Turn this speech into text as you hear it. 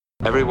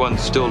Everyone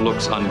still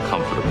looks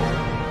uncomfortable.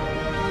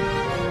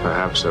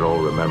 Perhaps they're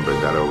all remembered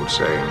that old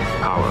saying,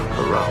 power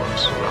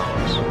corrupts.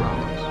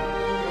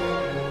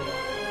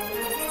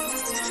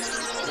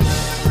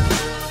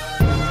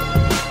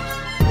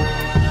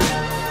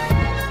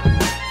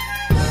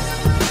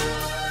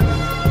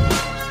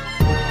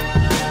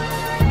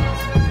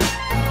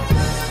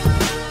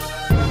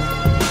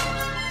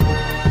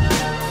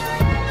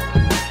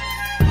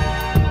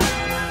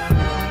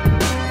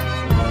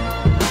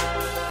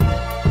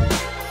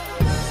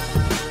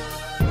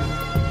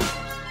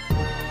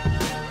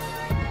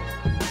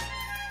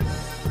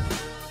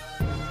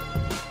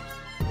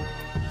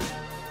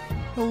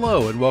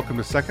 Hello and welcome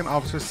to Second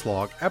Officer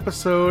Slog,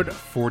 episode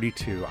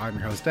 42. I'm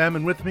your host, Em,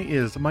 and with me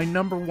is my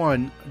number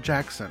one,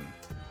 Jackson.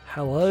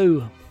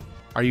 Hello.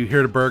 Are you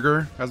here to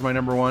burger as my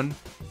number one?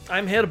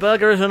 I'm here to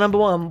burger as your number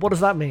one. What does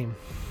that mean?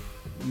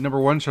 Number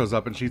one shows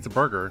up and she eats a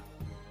burger.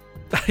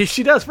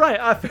 She does, right.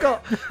 I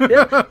forgot.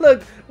 Yeah,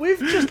 look, we've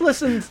just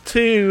listened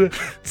to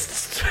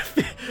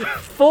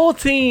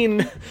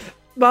 14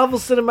 Marvel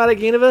Cinematic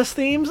Universe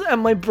themes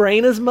and my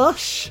brain is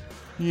mush.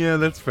 Yeah,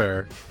 that's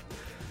fair.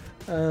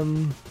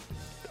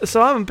 So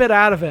I'm a bit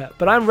out of it,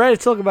 but I'm ready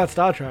to talk about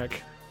Star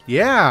Trek.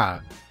 Yeah.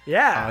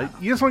 Yeah.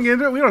 You just want to get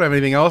into it? We don't have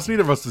anything else.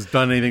 Neither of us has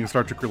done anything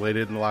Star Trek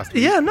related in the last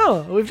week. Yeah,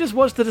 no. We've just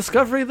watched the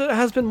Discovery that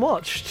has been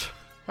watched.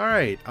 All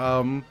right.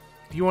 Do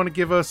you want to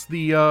give us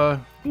the...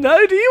 No,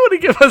 do you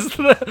want to give us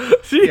the...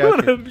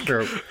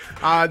 Sure.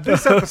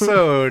 This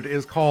episode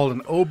is called An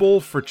Obol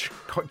for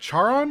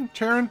Charon?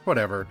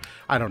 Whatever.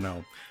 I don't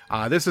know.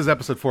 This is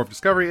episode 4 of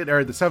Discovery. It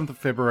aired the 7th of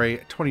February,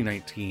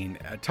 2019.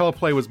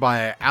 Teleplay was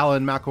by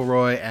Alan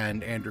McElroy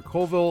and Andrew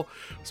Colville.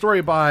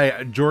 Story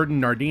by Jordan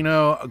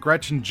Nardino,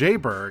 Gretchen J.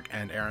 Berg,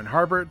 and Aaron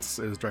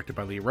Harberts. It was directed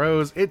by Lee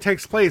Rose. It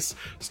takes place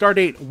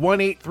stardate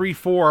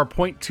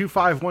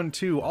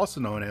 1834.2512,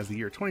 also known as the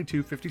year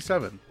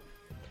 2257.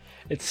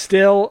 It's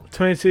still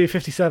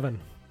 2257.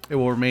 It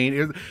will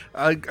remain.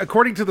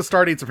 According to the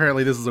stardates,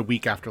 apparently this is a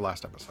week after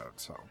last episode.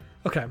 So,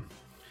 Okay.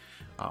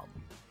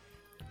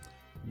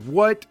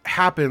 What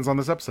happens on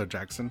this episode,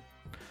 Jackson?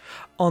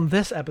 On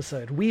this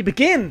episode, we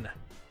begin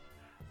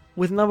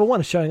with number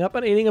one showing up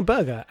and eating a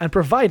burger and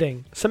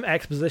providing some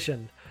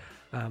exposition.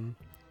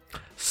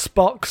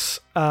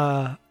 Spock's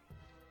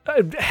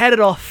headed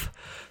off,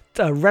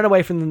 ran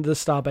away from the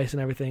starbase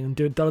and everything,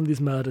 and done these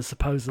murders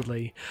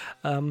supposedly.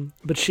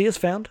 But she has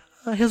found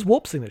his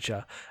warp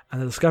signature, and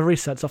the Discovery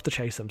sets off to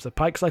chase him. So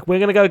Pike's like, "We're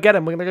gonna go get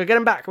him. We're gonna go get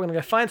him back. We're gonna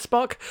go find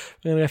Spock.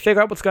 We're gonna go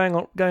figure out what's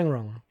going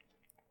wrong."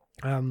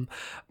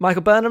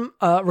 Michael Burnham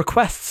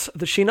requests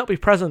that she not be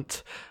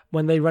present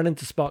when they run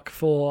into Spock,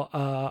 for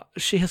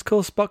she has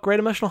caused Spock great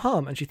emotional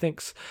harm, and she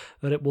thinks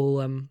that it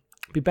will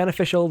be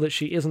beneficial that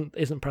she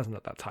isn't present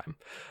at that time.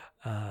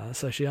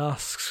 So she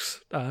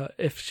asks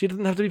if she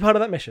doesn't have to be part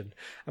of that mission,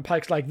 and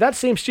Pike's like, "That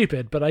seems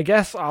stupid, but I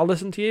guess I'll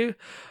listen to you.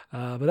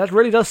 But that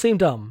really does seem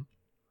dumb."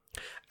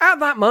 At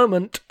that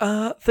moment,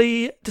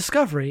 the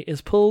Discovery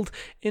is pulled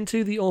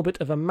into the orbit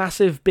of a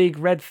massive big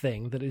red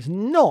thing that is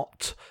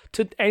not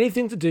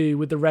anything to do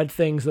with the red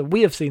things that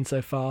we have seen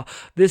so far.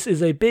 This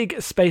is a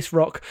big space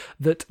rock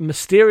that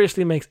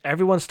mysteriously makes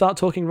everyone start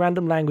talking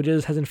random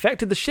languages, has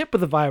infected the ship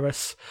with a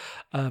virus,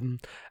 and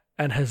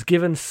has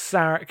given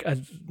Saru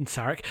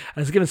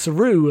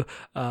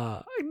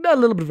a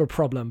little bit of a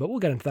problem, but we'll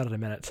get into that in a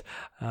minute.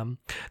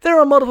 There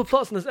are multiple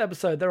plots in this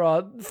episode. There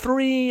are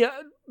 3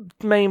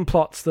 main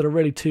plots that are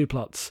really 2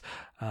 plots.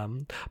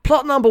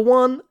 Plot number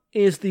 1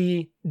 is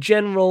the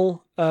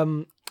general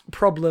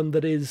problem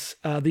that is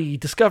the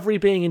Discovery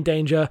being in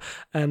danger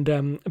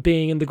and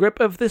being in the grip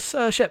of this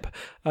ship.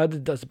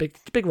 That's a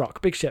big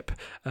rock, big ship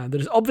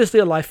that is obviously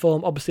a life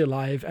form, obviously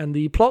alive. And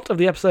the plot of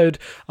the episode,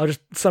 I'll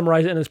just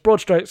summarize it in its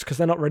broad strokes because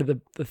they're not really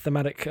the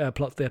thematic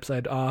plots of the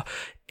episode, are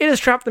it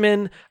has trapped them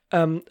in.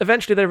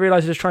 Eventually they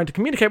realize it is trying to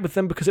communicate with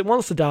them because it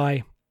wants to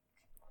die.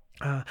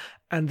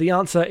 And the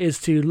answer is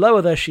to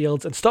lower their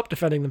shields and stop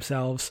defending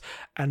themselves.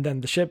 And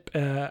then the ship,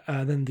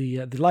 then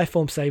the life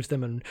form saves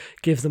them and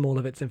gives them all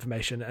of its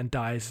information and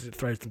dies as it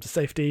throws them to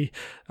safety.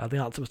 The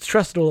answer was to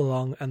trust it all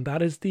along, and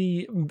that is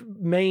the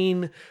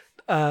main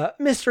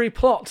mystery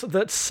plot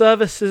that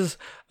services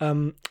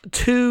 2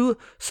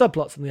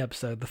 subplots in the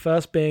episode. The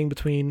first being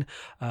between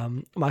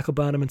Michael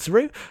Burnham and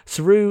Saru.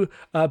 Saru,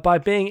 by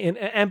being in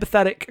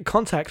empathetic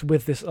contact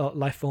with this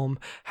life form,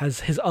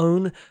 has his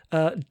own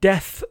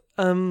death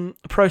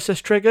process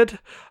triggered,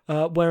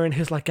 wherein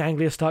his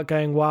ganglia start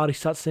going wild. He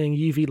starts seeing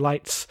UV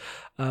lights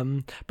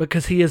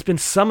because he has been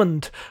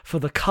summoned for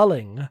the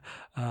culling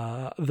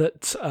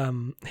that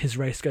his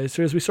race goes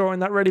through, as we saw in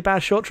that really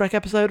bad Short Trek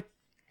episode.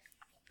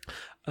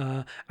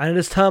 And it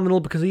is terminal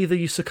because either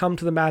you succumb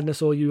to the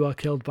madness or you are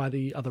killed by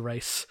the other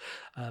race.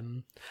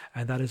 And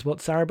that is what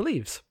Sarah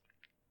believes.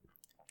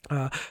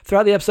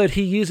 Throughout the episode,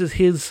 he uses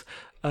his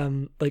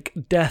like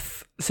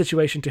death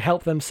situation to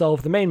help them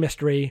solve the main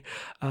mystery,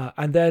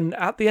 and then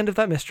at the end of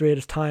that mystery, it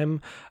is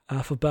time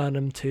for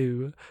Burnham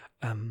to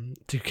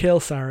kill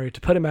Saru,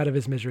 to put him out of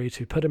his misery,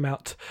 to put him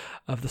out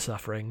of the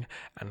suffering,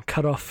 and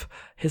cut off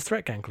his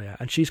threat ganglia.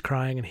 And she's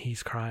crying, and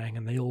he's crying,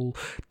 and they all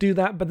do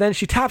that. But then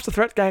she taps the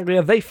threat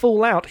ganglia, they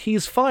fall out,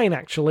 he's fine,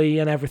 actually,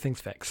 and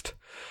everything's fixed.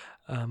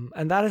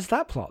 And that is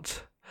that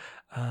plot.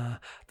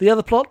 The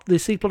other plot, the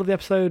C plot of the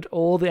episode,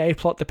 or the A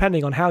plot,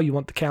 depending on how you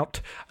want to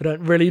count, I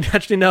don't really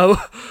actually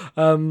know,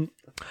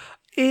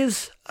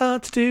 is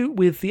to do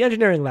with the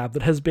engineering lab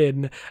that has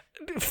been,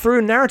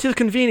 through narrative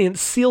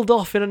convenience, sealed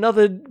off in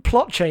another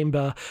plot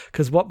chamber,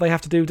 because what they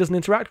have to do doesn't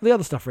interact with the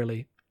other stuff,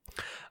 really.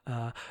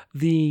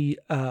 The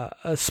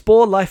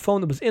spore life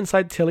form that was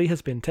inside Tilly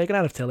has been taken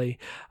out of Tilly,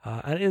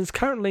 and is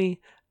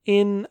currently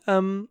in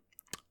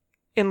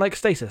like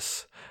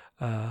stasis.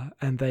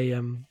 And they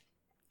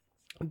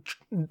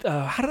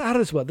how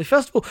did this work? They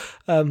first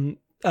of all,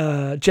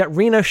 Jet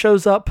Reno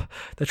shows up.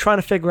 They're trying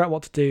to figure out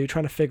what to do,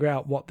 trying to figure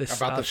out what this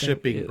about the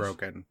ship being is.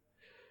 broken.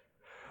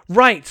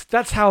 Right,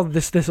 that's how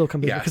this all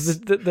comes in. Yes.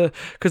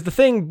 Because the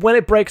thing, when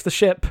it breaks the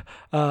ship,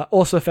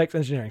 also affects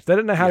engineering. They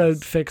don't know how to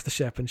fix the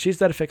ship, and she's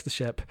there to fix the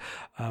ship.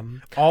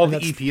 All the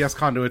EPS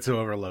conduits are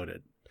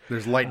overloaded.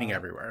 There's lightning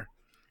everywhere.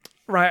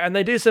 Right, and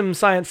they do some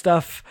science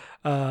stuff,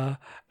 and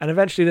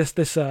eventually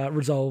this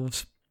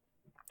resolves.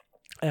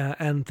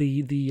 And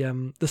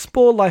the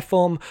spore life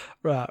form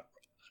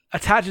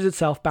attaches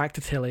itself back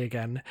to Tilly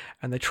again,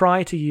 and they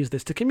try to use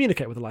this to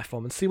communicate with the life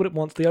form and see what it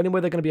wants. The only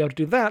way they're going to be able to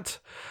do that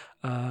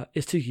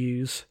is to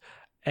use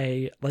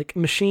a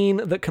machine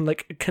that can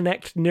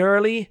connect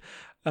neurally,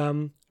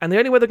 and the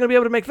only way they're going to be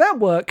able to make that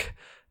work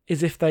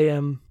is if they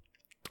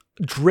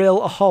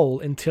drill a hole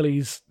in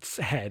Tilly's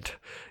head.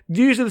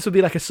 Usually this would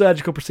be like a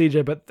surgical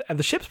procedure, but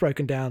the ship's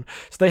broken down,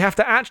 so they have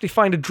to actually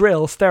find a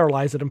drill,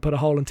 sterilize it, and put a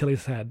hole in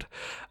Tilly's head.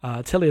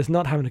 Tilly is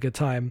not having a good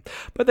time,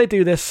 but they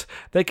do this.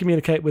 They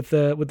communicate with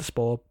the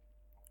spore.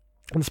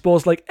 And the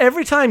spore's like,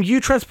 every time you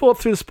transport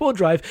through the spore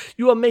drive,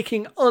 you are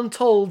making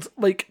untold,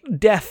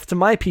 death to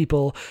my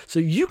people, so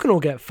you can all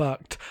get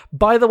fucked.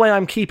 By the way,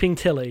 I'm keeping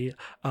Tilly.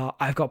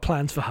 I've got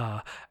plans for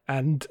her.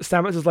 And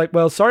Stamets is like,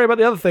 well, sorry about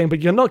the other thing,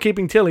 but you're not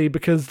keeping Tilly,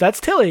 because that's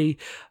Tilly.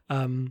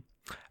 And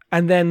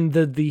then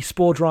the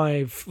spore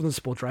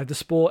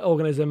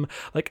organism,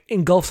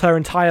 engulfs her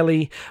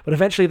entirely, but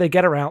eventually they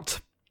get her out.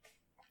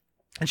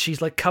 And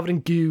she's, covered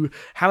in goo,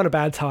 having a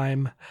bad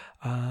time.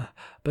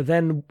 But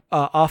then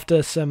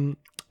after some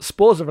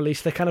spores are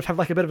released, they kind of have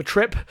a bit of a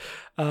trip,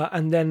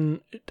 and then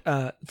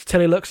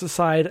Tilly looks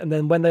aside, and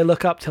then when they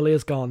look up, Tilly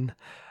is gone.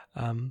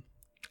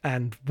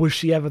 And was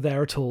she ever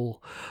there at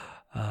all?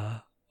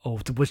 Or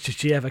did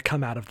she ever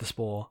come out of the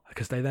spore?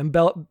 Because they then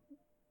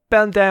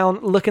bend down,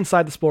 look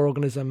inside the spore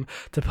organism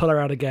to pull her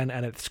out again,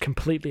 and it's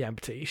completely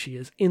empty. She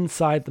is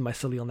inside the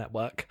mycelial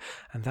network,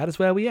 and that is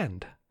where we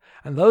end.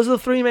 And those are the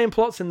three main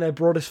plots in their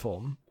broadest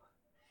form.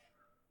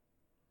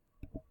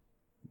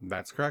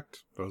 That's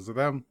correct. Those are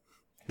them.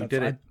 You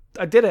did it.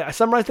 I did it. I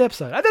summarized the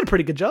episode. I did a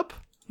pretty good job.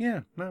 Yeah,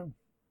 no.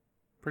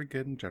 Pretty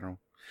good in general.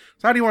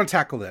 So how do you want to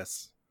tackle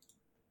this?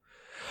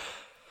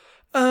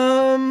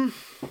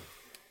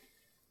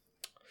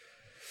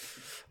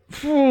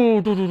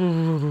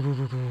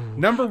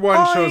 Number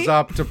one shows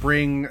up to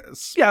bring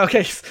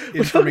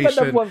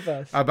information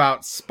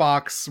about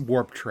Spock's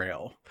warp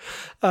trail.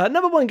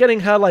 Number one,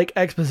 getting her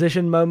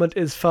exposition moment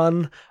is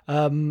fun.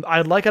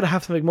 I'd like her to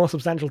have something more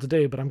substantial to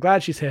do, but I'm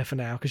glad she's here for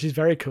now because she's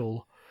very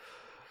cool.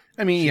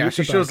 I mean,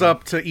 she shows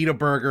up to eat a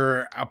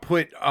burger,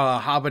 put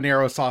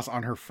habanero sauce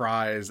on her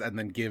fries, and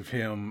then give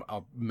him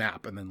a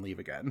map and then leave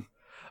again.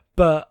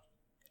 But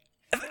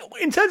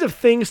in terms of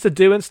things to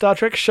do in Star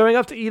Trek, showing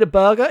up to eat a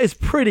burger is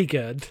pretty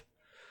good.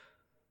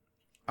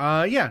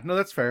 Yeah, no,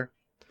 that's fair.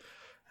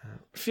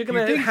 If you're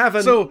gonna have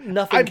nothing,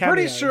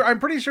 I'm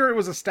pretty sure it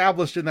was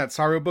established in that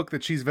Saru book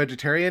that she's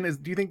vegetarian.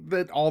 Do you think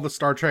that all the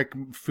Star Trek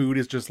food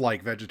is just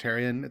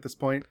vegetarian at this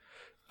point?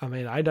 I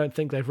mean, I don't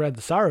think they've read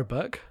the Saru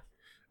book.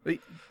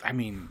 I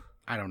mean,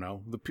 I don't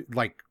know.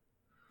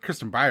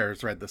 Kristen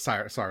Byers read the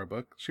Saru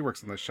book. She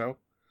works on this show.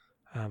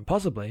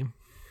 Possibly.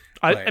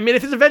 I mean,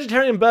 if it's a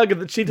vegetarian burger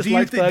that she just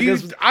likes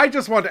burgers...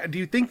 do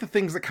you think the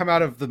things that come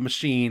out of the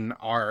machine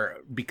are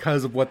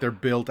because of what they're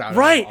built out of?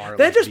 Right,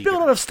 they're just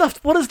built out of stuff.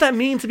 What does that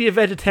mean to be a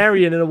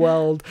vegetarian in a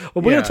world?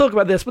 Well, we're going to talk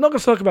about this. We're not going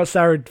to talk about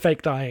Saru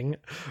fake dying.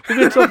 We're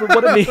going to talk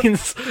about what it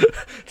means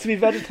to be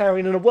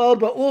vegetarian in a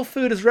world where all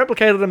food is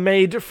replicated and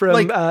made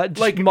from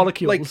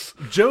molecules.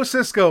 Joe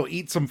Sisko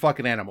eats some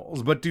fucking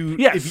animals, but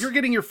if you're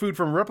getting your food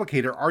from a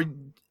replicator,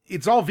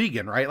 it's all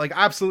vegan, right?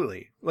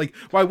 Absolutely. Like,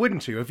 why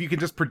wouldn't you if you can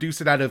just produce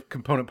it out of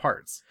component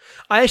parts?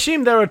 I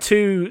assume there are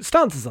two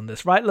stances on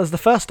this, right? There's the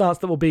first stance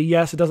that will be,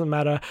 yes, it doesn't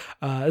matter.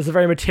 It's a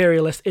very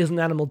materialist, is an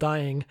animal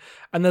dying?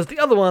 And there's the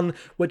other one,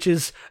 which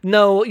is,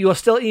 no, you are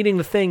still eating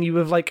the thing. You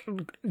have like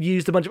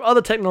used a bunch of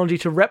other technology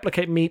to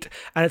replicate meat,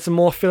 and it's a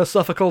more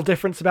philosophical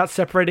difference about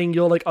separating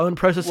your like own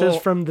processes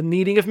from the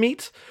needing of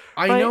meat.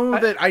 I right?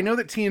 know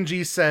that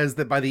TNG says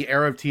that by the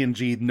era of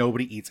TNG,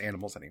 nobody eats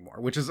animals anymore,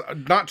 which is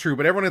not true.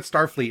 But everyone at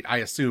Starfleet, I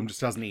assume,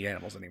 just doesn't eat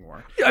animals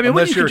anymore. Yeah, I mean,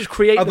 you can just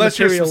create the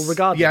material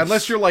regardless. Yeah,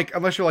 unless you're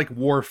like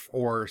Worf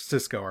or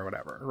Cisco or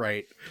whatever,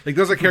 right? Like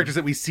those are characters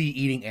that we see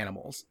eating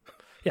animals.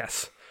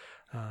 Yes,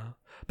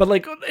 but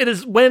like it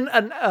is when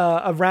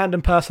a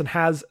random person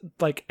has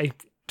like a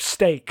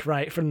steak,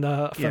 right, from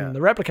the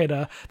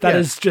replicator that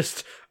is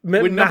just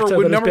when number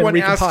one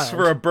recompiled. asks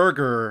for a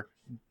burger,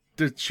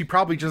 she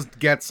probably just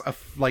gets a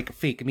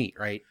fake meat,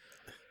 right?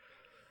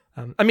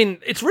 I mean,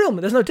 it's real,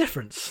 but there's no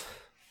difference.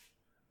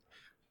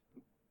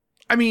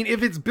 I mean,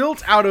 if it's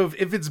built out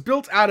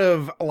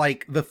of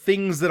like the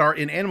things that are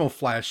in animal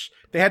flesh,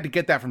 they had to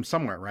get that from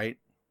somewhere, right?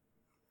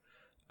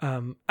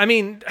 I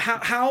mean,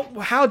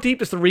 how deep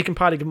does the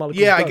recompiling of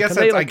molecules go? this Are is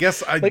they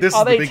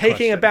the big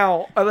taking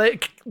question.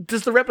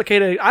 Does the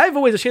replicator? I've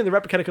always assumed the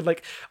replicator could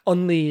like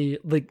on the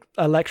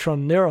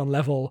electron neuron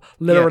level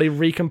literally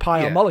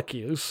recompile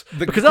molecules.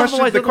 The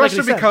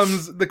question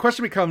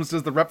becomes: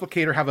 does the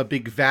replicator have a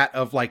big vat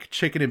of like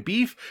chicken and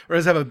beef, or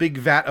does it have a big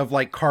vat of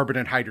like carbon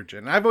and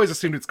hydrogen? I've always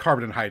assumed it's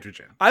carbon and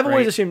hydrogen. I've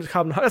always assumed it's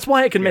carbon. That's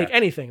why it can make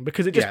anything,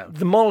 because it just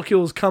the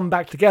molecules come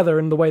back together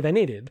in the way they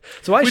needed.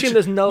 So I assume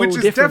there's no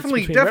difference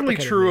between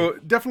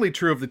definitely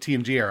true of the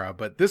TNG era,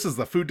 but this is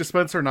the food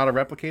dispenser, not a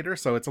replicator,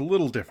 so it's a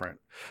little different.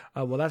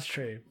 Well, that's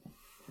true.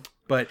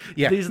 But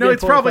yeah,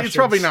 it's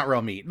probably not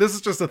real meat. This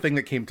is just a thing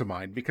that came to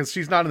mind because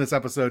she's not in this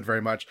episode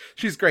very much.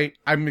 She's great.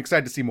 I'm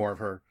excited to see more of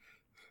her.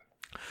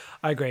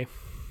 I agree.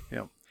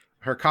 Yeah,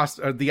 her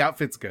the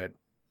outfit's good.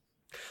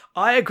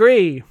 I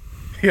agree.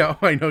 Yeah,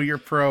 I know you're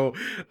pro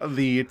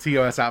the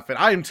TOS outfit.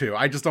 I am too.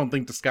 I just don't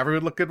think Discovery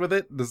would look good with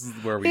it. This is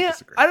where we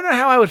disagree. I don't know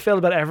how I would feel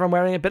about everyone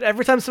wearing it, but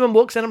every time someone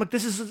walks in, I'm like,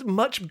 this is a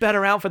much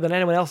better outfit than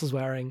anyone else is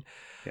wearing.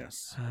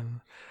 Yes.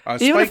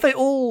 Even if they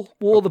all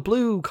wore the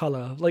blue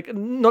color, like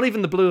not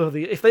even the blue of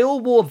if they all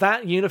wore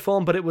that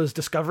uniform, but it was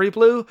Discovery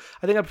blue,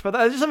 I think I prefer that.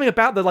 There's just something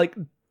about the like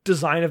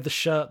design of the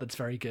shirt that's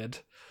very good.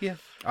 Yeah.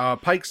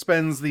 Pike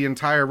spends the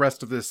entire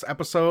rest of this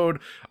episode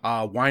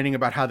whining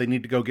about how they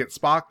need to go get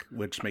Spock,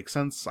 which makes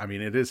sense. I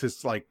mean, it is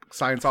his like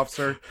science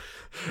officer,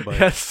 but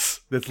that's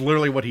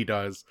literally what he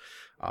does.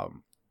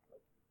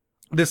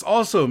 This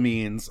also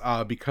means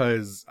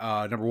because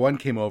number one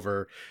came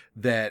over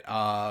that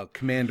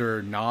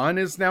Commander Nan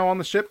is now on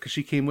the ship because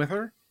she came with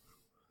her.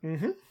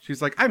 Mm-hmm.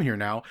 She's like, I'm here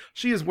now.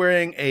 She is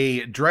wearing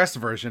a dress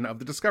version of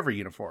the Discovery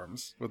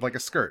uniforms with like a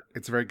skirt.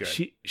 It's very good.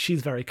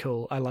 She's very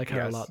cool. I like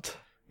her a lot.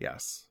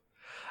 Yes.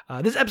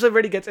 This episode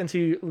really gets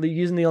into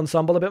using the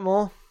ensemble a bit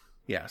more.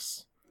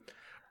 Yes.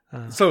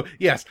 So,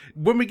 yes,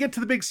 when we get to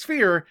the big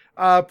sphere,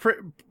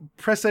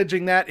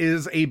 presaging that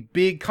is a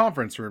big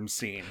conference room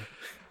scene.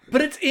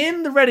 But it's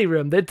in the ready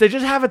room. They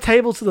just have a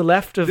table to the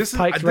left of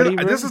Pike's ready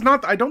room. This is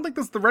not, I don't think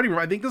this is the ready room.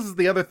 I think this is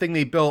the other thing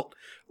they built.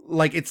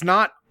 Like, it's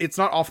not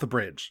off the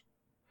bridge.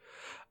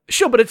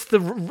 Sure, but it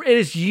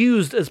is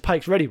used as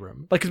Pike's ready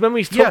room. Like, because when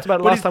we talked about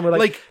it last time, we're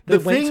like the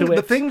thing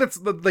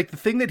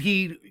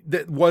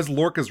that was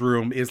Lorca's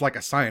room is like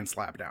a science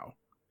lab now.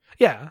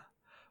 Yeah,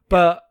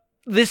 but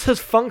this has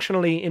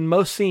functionally in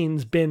most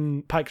scenes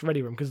been Pike's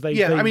ready room because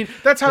I mean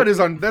that's how it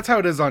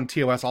is on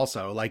TOS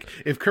also. Like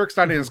if Kirk's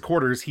not in his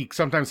quarters, he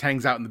sometimes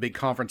hangs out in the big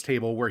conference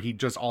table where he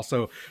just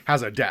also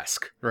has a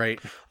desk, right?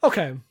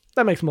 Okay.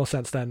 That makes more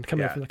sense then,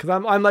 coming from because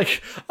I'm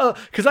like,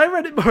 because I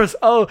read it more as,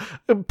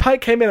 Pike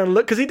came in and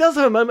looked, because he does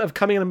have a moment of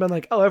coming in and being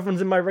like,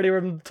 everyone's in my ready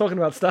room talking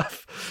about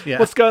stuff. Yeah.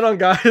 What's going on,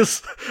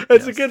 guys?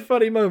 It's a good,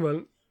 funny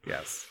moment.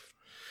 Yes.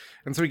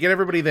 And so we get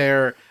everybody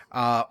there.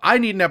 I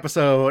need an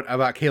episode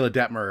about Kayla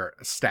Detmer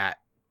stat,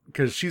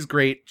 because she's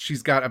great.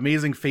 She's got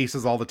amazing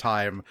faces all the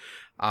time.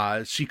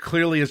 She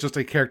clearly is just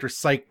a character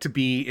psyched to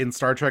be in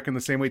Star Trek in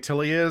the same way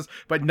Tilly is,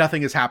 but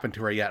nothing has happened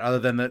to her yet, other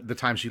than the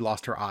time she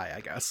lost her eye,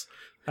 I guess.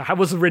 That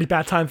was a really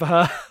bad time for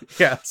her.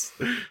 Yes.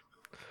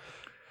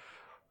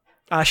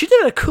 She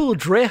did a cool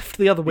drift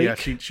the other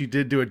week. Yeah, she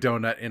did do a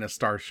donut in a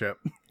starship.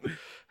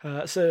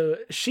 So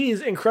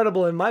she's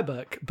incredible in my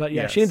book, but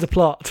she needs a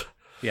plot.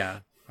 Yeah,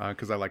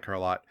 because I like her a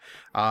lot.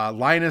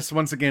 Linus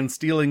once again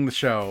stealing the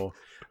show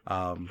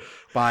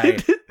by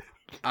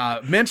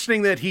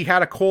mentioning that he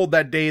had a cold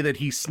that day that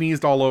he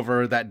sneezed all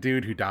over that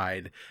dude who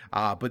died,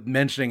 but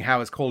mentioning how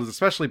his cold is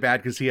especially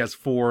bad because he has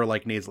 4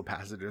 like nasal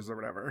passages or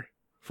whatever.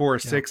 4 or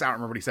 6, I don't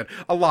remember what he said.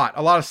 A lot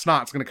of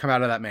snot's going to come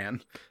out of that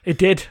man. It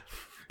did.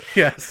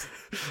 Yes.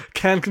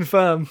 Can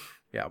confirm.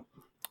 Yeah.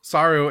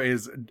 Saru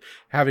is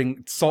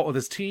having salt with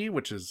his tea,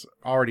 which is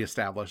already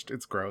established.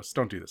 It's gross.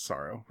 Don't do this,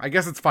 Saru. I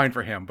guess it's fine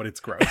for him, but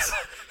it's gross.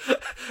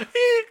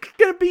 You're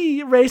gonna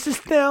be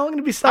racist now. I'm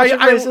gonna be such a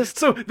racist.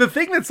 So the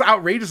thing that's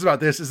outrageous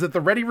about this is that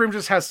the ready room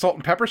just has salt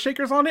and pepper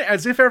shakers on it,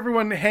 as if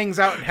everyone hangs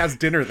out and has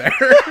dinner there.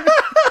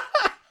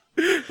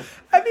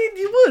 I mean,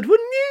 you would,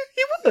 wouldn't you?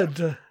 You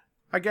would.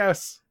 I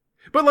guess.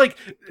 But, like,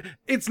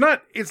 it's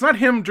not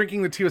him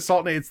drinking the tea with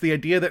salt in it. It's the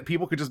idea that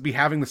people could just be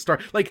having the Star...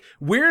 Like,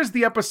 where's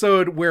the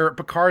episode where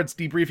Picard's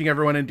debriefing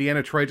everyone and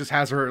Deanna Troi just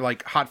has her,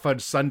 like, hot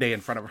fudge sundae in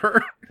front of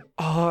her?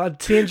 Oh,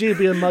 TNG would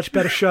be a much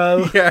better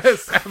show.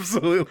 Yes,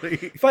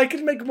 absolutely. If I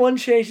could make one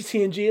change to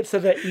TNG, it's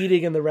that they're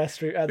eating in the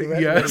restroom,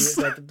 Yes.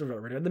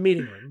 the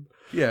meeting room.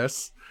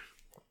 Yes.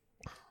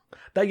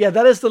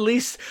 That is the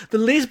least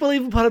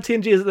believable part of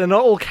TNG is that they're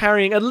not all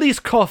carrying at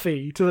least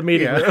coffee to the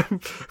meeting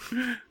room.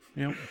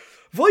 Yep.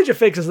 Voyager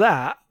fixes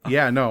that.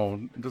 Yeah,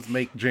 no. Just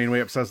make Janeway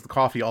obsessed with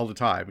coffee all the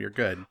time. You're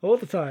good. All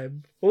the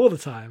time. All the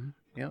time.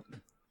 Yep.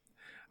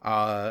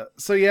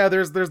 So yeah,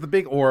 there's the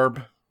big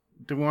orb.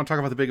 Do we want to talk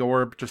about the big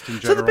orb just in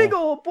general? So the big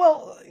orb,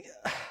 well,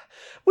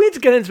 we need to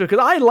get into it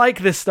because I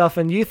like this stuff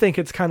and you think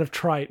it's kind of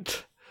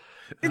trite.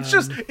 It's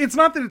it's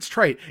not that it's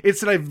trite.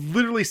 It's that I've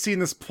literally seen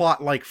this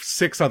plot like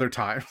 6 other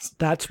times.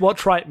 That's what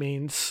trite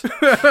means.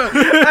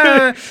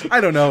 I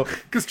don't know.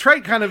 Because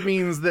trite kind of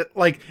means that,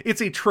 like,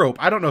 it's a trope.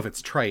 I don't know if it's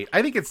trite.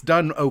 I think it's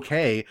done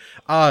okay.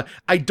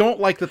 I don't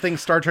like the thing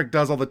Star Trek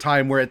does all the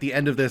time where at the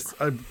end of this,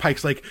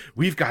 Pike's like,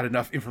 we've got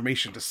enough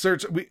information to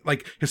search.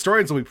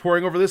 Historians will be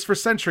poring over this for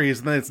centuries,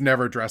 and then it's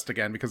never addressed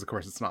again because, of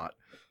course, it's not.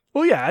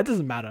 Well, yeah, it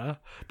doesn't matter.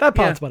 That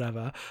part's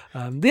whatever.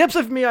 The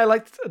episode for me, I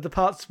liked the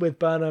parts with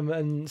Burnham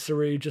and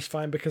Saru just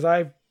fine because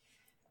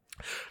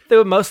they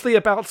were mostly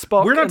about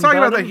Spock. We're not talking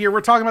about that here. We're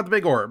talking about the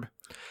big orb.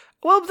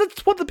 Well,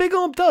 that's what the big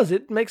orb does.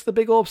 It makes the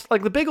big orbs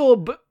like the big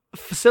orb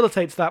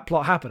facilitates that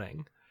plot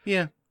happening.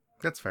 Yeah,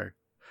 that's fair.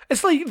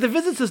 It's like The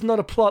Visitor's not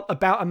a plot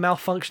about a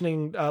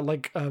malfunctioning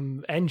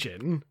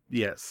engine.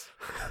 Yes.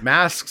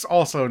 Masks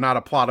also not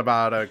a plot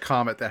about a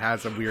comet that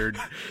has a weird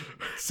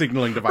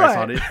signaling device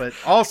on it, but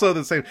also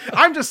the same.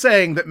 I'm just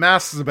saying that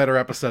Masks is a better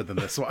episode than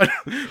this one.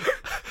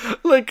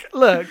 Look,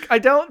 I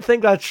don't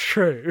think that's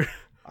true.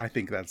 I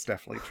think that's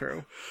definitely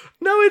true.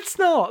 No, it's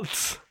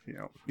not.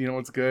 You know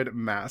what's good?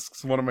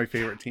 Masks. One of my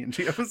favorite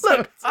TNG episodes.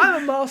 Look,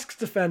 I'm a Masks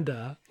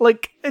defender.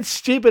 Like, it's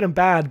stupid and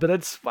bad, but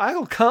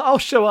I'll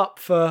show up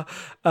for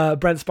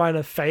Brent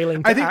Spiner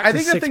failing to I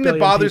think the thing that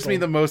bothers me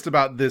the most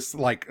about this,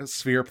 like,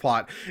 sphere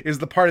plot is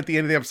the part at the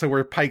end of the episode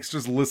where Pike's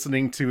just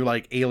listening to,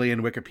 like,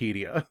 alien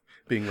Wikipedia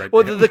being read.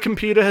 Well, the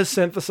computer has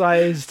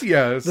synthesized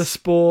the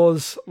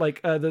spores,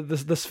 like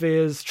the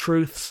sphere's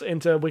truths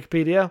into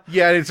Wikipedia.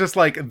 Yeah, it's just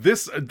like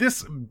this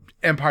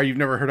empire you've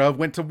never heard of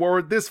went to war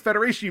with this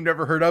federation you've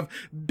never heard of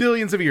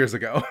billions of years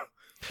ago.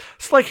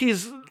 It's like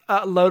he's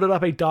loaded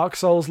up a Dark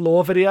Souls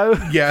lore video.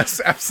 Yes,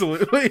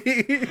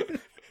 absolutely.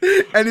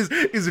 And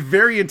is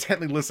very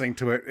intently listening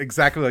to it,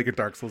 exactly like a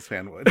Dark Souls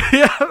fan would.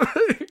 Yeah,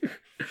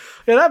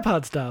 that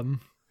part's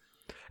dumb.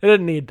 It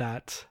didn't need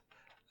that.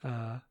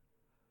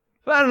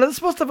 But I don't know, the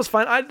spore stuff was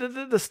fine. Why do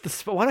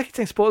I keep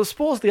saying spore? The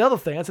spore's the other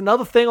thing. That's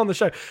another thing on the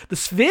show. The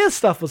sphere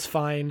stuff was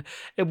fine.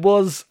 It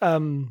was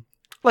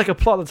like a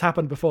plot that's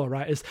happened before,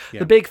 right?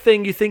 The big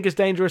thing you think is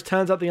dangerous,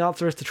 turns out the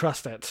answer is to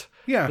trust it.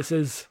 Yeah. That's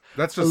just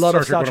a lot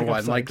of Star Trek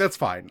 101. Like, that's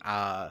fine.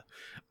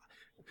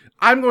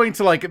 I'm going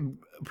to, like,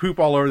 poop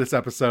all over this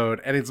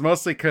episode, and it's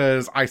mostly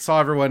because I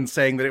saw everyone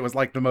saying that it was,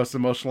 like, the most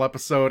emotional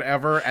episode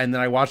ever, and then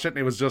I watched it and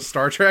it was just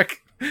Star Trek.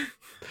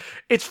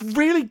 It's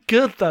really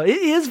good, though. It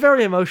is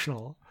very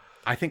emotional.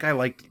 I think I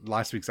liked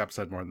last week's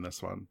episode more than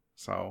this one,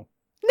 so...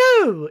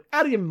 No!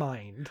 Out of your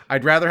mind.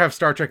 I'd rather have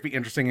Star Trek be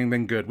interesting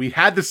than good. We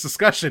had this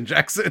discussion,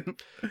 Jackson.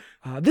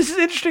 This is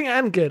interesting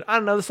and good. I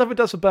don't know, the stuff it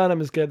does for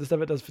Burnham is good, the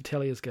stuff it does for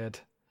Tilly is good.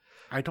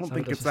 I don't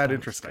think it's that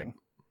interesting.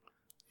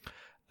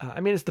 I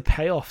mean, it's the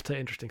payoff to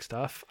interesting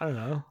stuff. I don't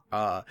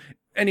know.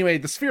 Anyway,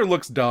 the sphere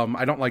looks dumb.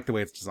 I don't like the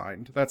way it's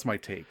designed. That's my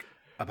take.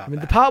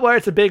 The part where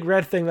it's a big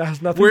red thing that has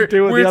nothing to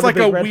do with the other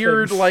big red things.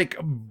 Where it's like a weird, like,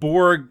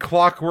 Borg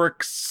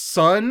clockwork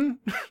sun.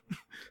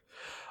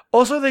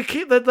 Also,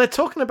 they're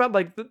talking about,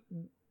 like,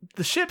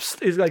 the ships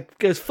is like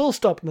goes full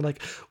stop and they're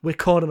like, we're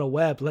caught in a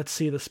web. Let's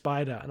see the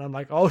spider. And I'm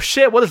like, oh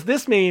shit, what does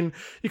this mean?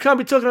 You can't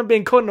be talking about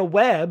being caught in a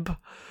web.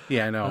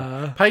 Yeah, I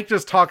know. Pike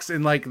just talks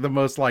in, like, the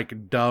most,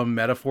 like, dumb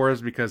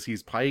metaphors because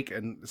he's Pike,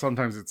 and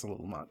sometimes it's a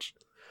little much.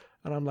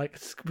 And I'm like,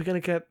 we're going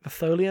to get the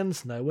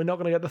Tholians? No, we're not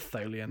going to get the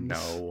Tholians.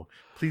 No.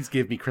 Please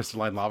give me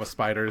crystalline lava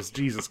spiders.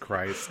 Jesus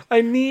Christ.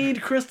 I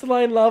need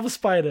crystalline lava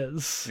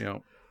spiders. You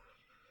know.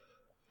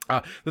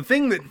 The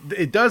thing that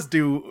it does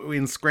do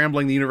in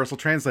scrambling the universal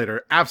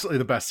translator, absolutely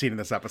the best scene in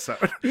this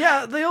episode.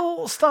 Yeah, they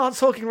all start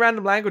talking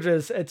random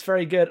languages. It's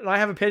very good. And I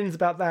have opinions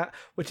about that,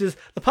 which is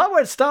the part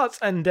where it starts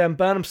and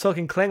Burnham's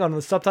talking Klingon and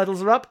the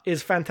subtitles are up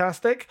is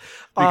fantastic.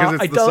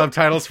 Because it's the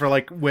subtitles for,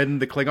 like, when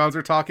the Klingons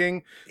are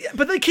talking. Yeah,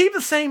 but they keep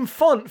the same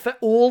font for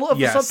all of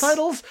the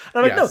subtitles.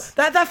 And I'm like, no,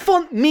 that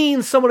font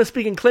means someone is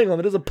speaking Klingon.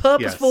 It is a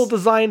purposeful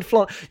designed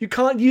font. You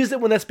can't use it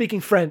when they're speaking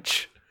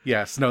French.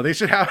 Yes, no, they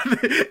should have.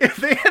 If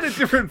they had a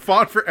different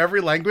font for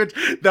every language,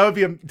 that would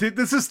be.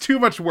 This is too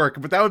much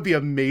work, but that would be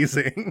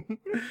amazing.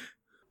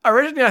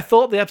 Originally, I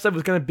thought the episode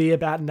was going to be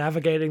about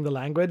navigating the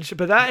language,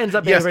 but that ends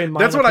up being Yes, a very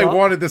minor that's what I plot.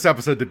 wanted this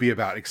episode to be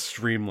about.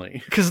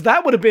 Extremely. Because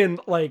that would have been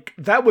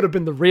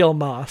the real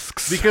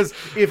masks. Because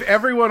if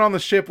everyone on the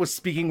ship was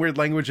speaking weird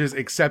languages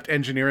except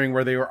engineering,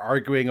 where they were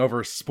arguing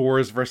over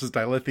spores versus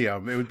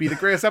dilithium, it would be the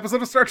greatest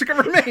episode of Star Trek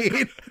ever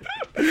made.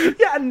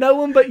 Yeah, no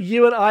one but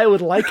you and I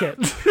would like it.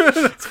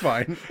 That's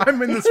fine.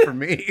 I'm in this for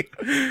me.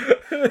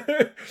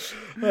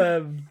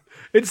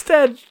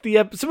 Instead, the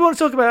episode we want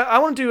to talk about. I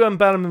want to do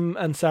Burnham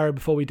and Sarah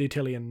before we do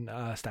Tilly and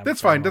Stamets. That's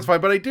fine. That's fine.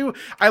 But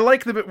I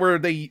like the bit where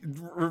they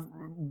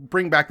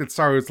bring back that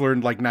Saru's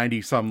learned like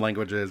 90 some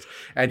languages,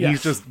 and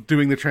he's just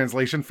doing the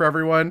translation for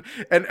everyone.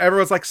 And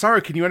everyone's like,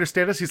 "Saru, can you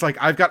understand us?" He's like,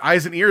 "I've got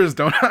eyes and ears,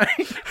 don't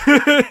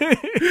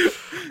I?"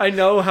 I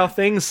know how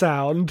things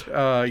sound.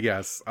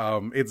 Yes.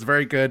 It's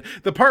very good.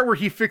 The part where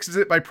he fixes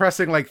it by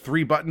pressing like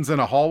 3 buttons in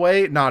a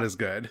hallway, not as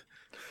good.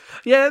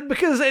 Yeah,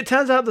 because it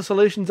turns out the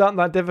solutions aren't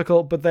that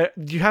difficult, but all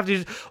you have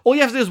to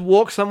do is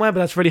walk somewhere, but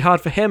that's really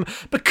hard for him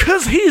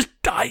because he's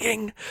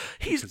dying.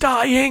 He's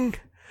dying.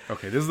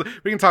 Okay,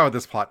 we can talk about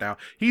this plot now.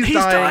 He's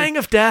dying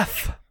of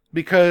death.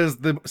 Because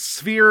the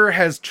sphere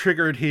has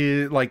triggered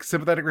his like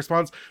sympathetic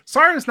response.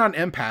 Saru's not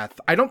an empath.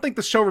 I don't think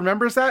the show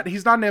remembers that.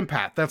 He's not an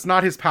empath. That's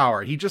not his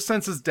power. He just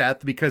senses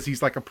death because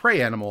he's like a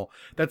prey animal.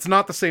 That's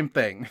not the same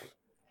thing.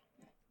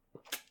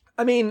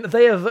 I mean,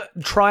 they have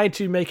tried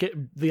to make it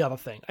the other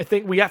thing. I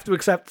think we have to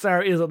accept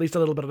Sarah is at least a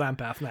little bit of an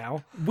empath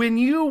now. When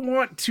you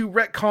want to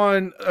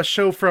retcon a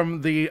show from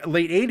the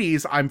late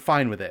 80s, I'm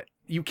fine with it.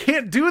 You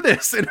can't do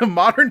this in a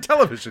modern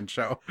television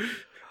show.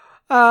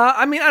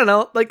 I mean, I don't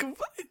know. Like,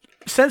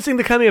 sensing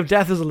the coming of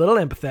death is a little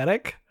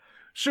empathetic.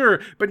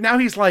 Sure, but now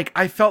he's like,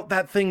 I felt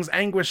that thing's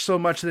anguish so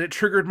much that it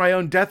triggered my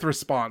own death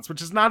response,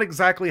 which is not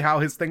exactly how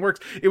his thing works.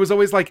 It was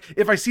always like,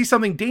 if I see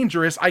something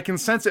dangerous, I can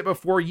sense it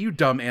before you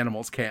dumb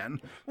animals can.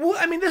 Well,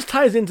 I mean, this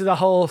ties into the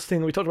whole thing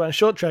that we talked about in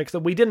Short Treks,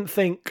 that we didn't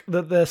think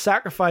that the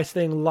sacrifice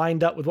thing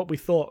lined up with what we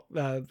thought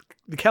the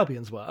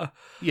Kelpians were.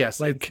 Yes.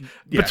 Like,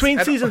 yes. between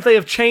seasons, they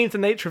have changed the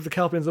nature of the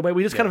Kelpians in a way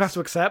we just kind of have to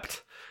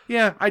accept.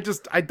 Yeah, I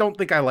don't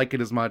think I like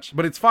it as much,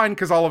 but it's fine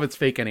because all of it's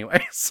fake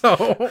anyway,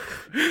 so...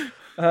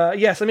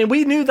 Yes, I mean,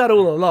 we knew that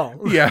all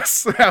along.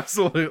 Yes,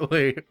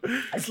 absolutely.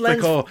 It's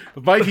like, oh,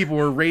 my people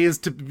were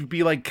raised to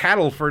be like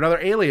cattle for another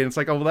alien. It's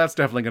like, oh, well, that's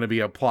definitely going to be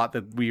a plot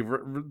that we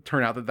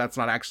turn out that that's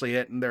not actually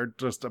it, and they're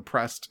just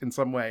oppressed in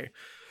some way.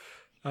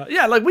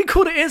 Yeah, like, we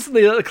called it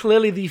instantly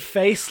clearly the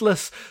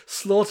faceless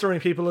slaughtering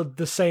people of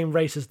the same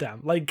race as them.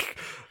 Like...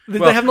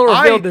 They have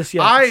not revealed this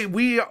yet.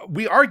 We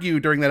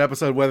argued during that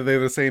episode whether they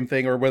were the same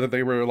thing or whether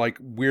they were like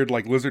weird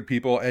like lizard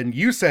people, and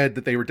you said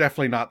that they were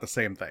definitely not the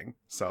same thing.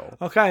 So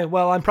okay,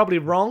 well, I'm probably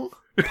wrong.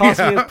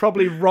 Passing is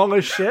probably wrong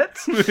as shit.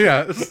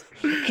 Yes,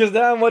 because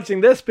now I'm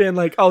watching this being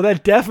like, oh, they're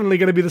definitely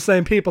going to be the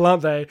same people,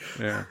 aren't they?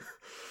 Yeah.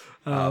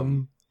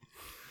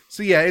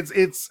 So yeah,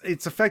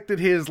 it's affected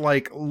his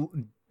like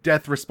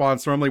death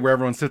response normally, where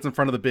everyone sits in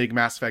front of the big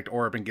Mass Effect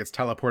orb and gets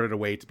teleported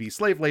away to be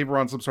slave labor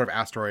on some sort of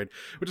asteroid,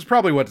 which is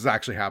probably what is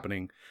actually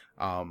happening.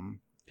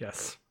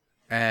 Yes.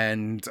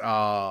 And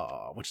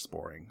which is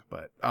boring,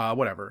 but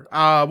whatever.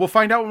 We'll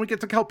find out when we get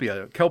to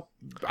Kelpia.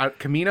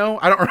 Camino?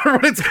 I don't remember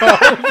what it's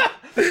called.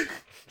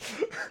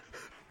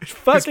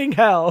 Fucking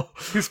hell.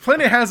 His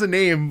planet has a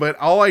name, but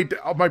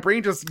my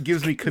brain just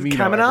gives me Camino.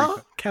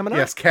 Kaminar? Kaminar?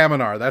 Yes,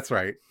 Kaminar, that's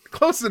right.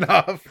 Close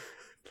enough.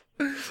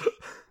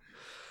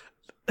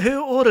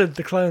 Who ordered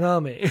the clone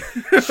army?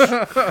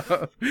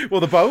 Well,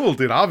 the Baul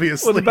did,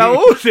 obviously. Well, the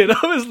Baul did,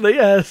 obviously,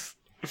 yes.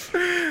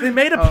 They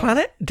made a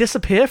planet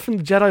disappear from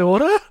the Jedi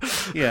Order?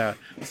 Yeah.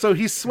 So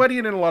he's sweaty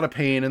and in a lot of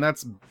pain, and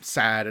that's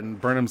sad,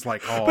 and Burnham's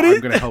like, oh,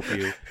 I'm going to help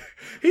you.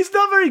 He's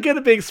not very good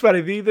at being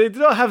sweaty. They do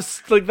not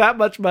have like that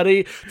much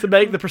money to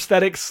make the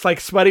prosthetics like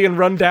sweaty and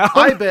run down.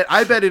 I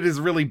bet it is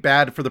really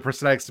bad for the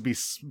prosthetics to be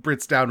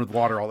spritzed down with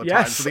water all the time.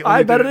 Yes, So they only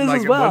I bet did it is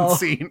like as well. One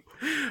scene.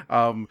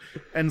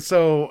 And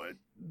so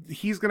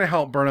he's going to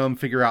help Burnham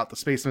figure out the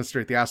space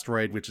mystery at the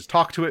asteroid, which is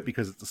talk to it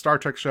because it's a Star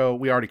Trek show.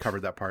 We already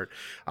covered that part.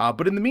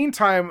 But in the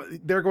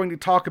meantime, they're going to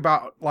talk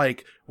about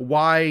like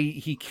why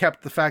he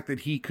kept the fact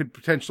that he could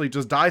potentially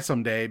just die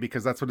someday,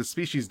 because that's what his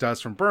species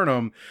does from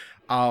Burnham.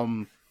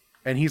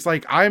 And he's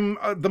like, I'm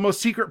the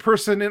most secret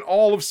person in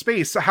all of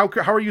space. How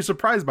are you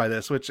surprised by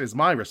this? Which is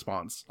my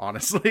response,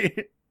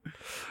 honestly.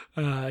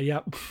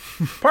 Yep.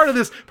 Part of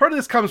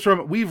this comes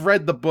from, we've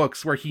read the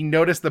books where he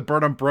noticed that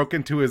Burnham broke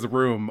into his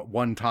room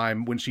one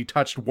time when she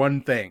touched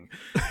one thing.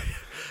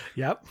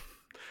 Yep.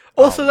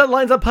 Also, that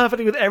lines up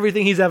perfectly with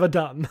everything he's ever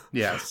done.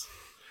 Yes.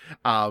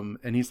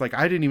 And he's like,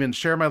 I didn't even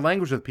share my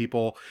language with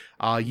people.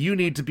 You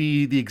need to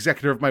be the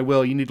executor of my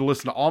will. You need to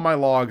listen to all my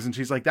logs. And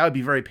she's like, that would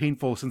be very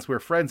painful since we're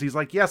friends. He's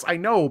like, yes, I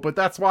know, but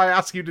that's why I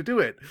ask you to do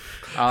it.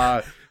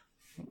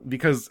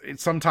 Because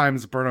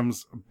sometimes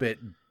Burnham's a bit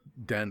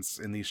dense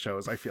in these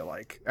shows, I feel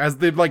like. As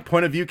the like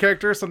point of view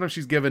character, sometimes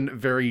she's given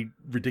very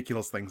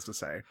ridiculous things to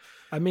say.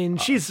 I mean,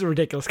 she's a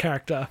ridiculous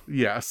character.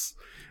 Yes.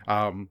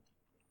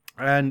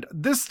 And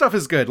this stuff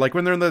is good. Like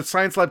when they're in the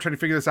science lab trying to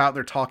figure this out,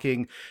 they're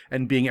talking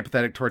and being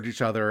empathetic towards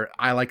each other.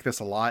 I like this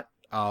a lot.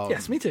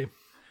 Yes, me too.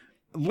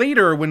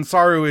 Later, when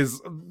Saru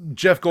is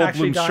Jeff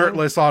Actually Goldblum dying?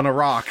 shirtless on a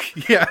rock.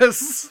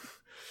 Yes.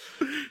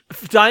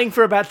 Dying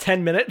for about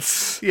 10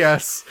 minutes.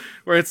 Yes.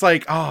 Where it's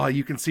like, oh,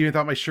 you can see me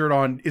without my shirt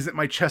on. Isn't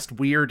my chest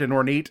weird and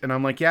ornate? And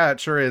I'm like, yeah,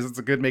 it sure is. It's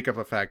a good makeup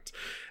effect.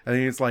 And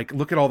then he's like,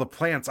 look at all the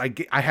plants.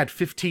 I had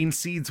 15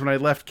 seeds when I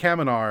left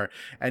Kaminar,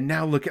 and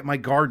now look at my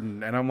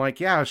garden. And I'm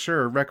like, yeah,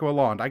 sure, Recco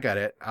Alond, I got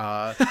it.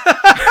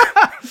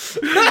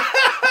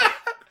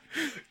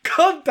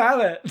 God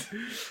damn it.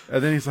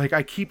 And then he's like,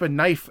 I keep a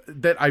knife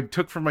that I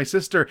took from my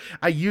sister.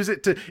 I use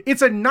it to...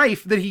 It's a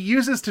knife that he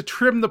uses to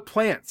trim the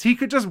plants. He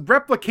could just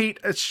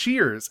replicate as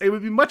shears. It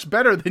would be much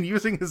better than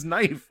using his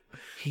knife.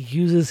 He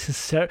uses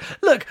his...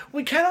 Look,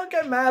 we cannot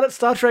get mad at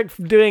Star Trek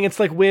for doing its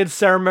like weird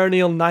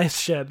ceremonial knife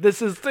shit.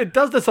 It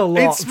does this a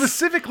lot. It's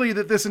specifically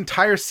that this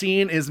entire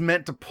scene is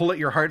meant to pull at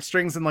your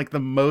heartstrings in like the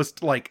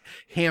most like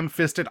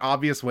ham-fisted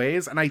obvious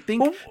ways. And I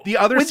think the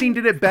other scene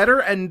did it better.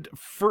 And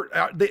for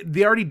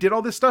they already did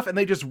all this stuff and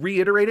they just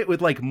reiterate it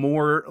with like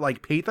more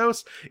like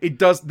pathos.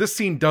 This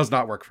scene does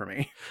not work for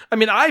me. I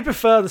mean, I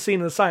prefer the scene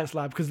in the science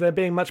lab because they're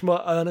being much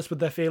more earnest with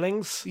their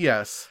feelings.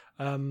 Yes.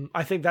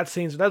 I think that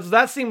scene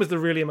was the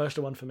really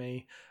emotional one for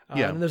me.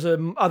 Yeah. And there's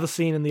other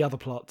scene in the other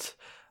plot.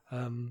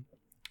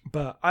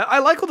 But I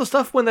like all the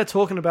stuff when they're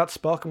talking about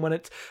Spock and when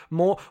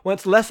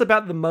it's less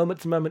about the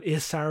moment to moment,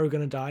 is Saru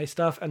going to die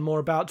stuff, and more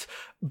about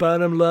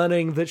Burnham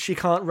learning that she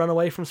can't run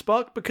away from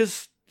Spock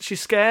because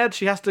she's scared.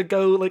 She has to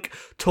go like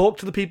talk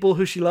to the people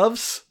who she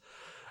loves.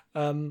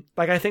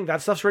 I think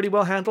that stuff's really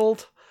well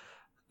handled.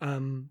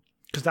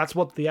 Because that's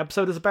what the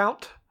episode is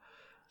about.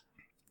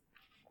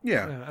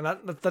 Yeah.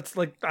 And that's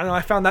like, I don't know, I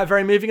found that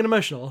very moving and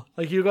emotional.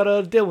 Like, you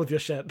gotta deal with your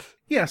shit.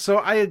 Yeah, so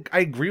I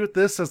agree with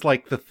this as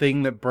like the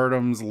thing that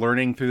Burnham's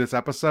learning through this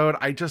episode.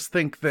 I just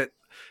think that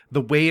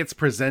the way it's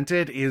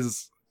presented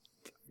is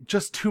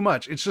just too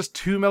much. It's just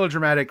too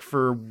melodramatic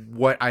for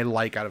what I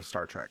like out of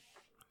Star Trek.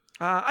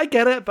 I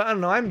get it, but I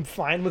don't know, I'm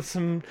fine with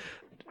some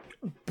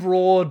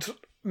broad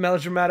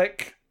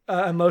melodramatic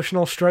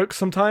emotional strokes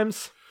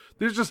sometimes.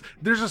 There's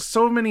just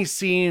so many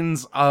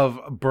scenes of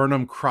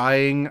Burnham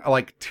crying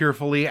like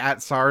tearfully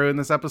at Saru in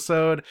this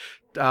episode,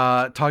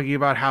 talking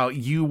about how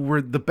you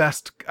were the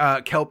best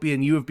Kelpie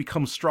and you have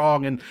become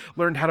strong and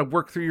learned how to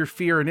work through your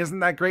fear, and isn't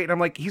that great? And I'm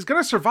like, he's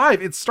gonna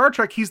survive. It's Star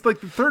Trek. He's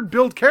like the third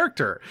build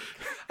character.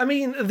 I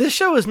mean, this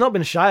show has not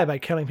been shy about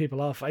killing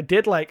people off. I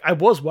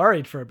was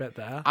worried for a bit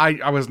there.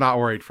 I was not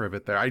worried for a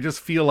bit there. I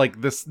just feel like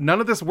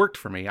none of this worked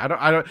for me. I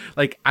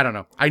don't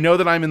know. I know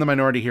that I'm in the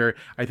minority here.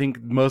 I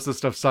think most of the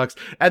stuff sucks.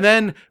 And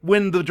then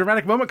when the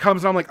dramatic moment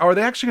comes, I'm like, oh, are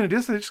they actually going to do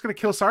this? Are they just going to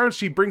kill Saru?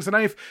 She brings a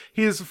knife.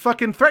 His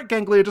fucking threat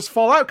ganglia just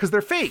fall out because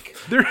they're fake.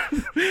 They're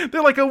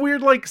like a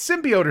weird like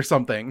symbiote or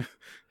something.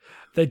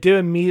 They do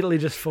immediately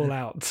just fall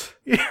out.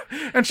 Yeah.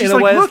 And she's In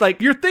a way, look, it's like,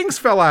 your things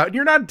fell out and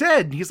you're not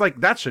dead. And he's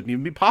like, that shouldn't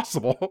even be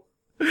possible.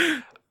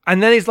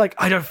 And then he's like,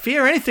 I don't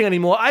fear anything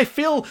anymore. I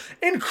feel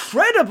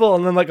incredible.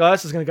 And I'm like, oh,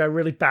 this is going to go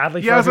really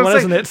badly for everyone,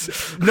 isn't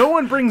it? No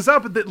one brings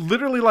up that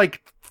literally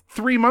like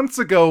 3 months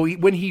ago,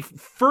 when he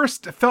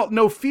first felt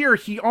no fear,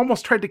 he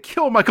almost tried to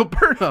kill Michael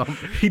Burnham.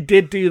 He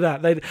did do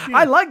that.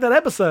 I like that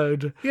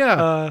episode.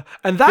 Yeah.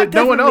 And that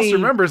no one else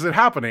remembers it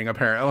happening,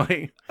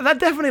 apparently. That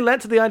definitely led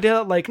to the idea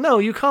that, like, no,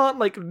 you can't,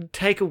 like,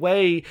 take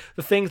away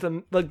the things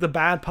that, like, the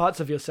bad parts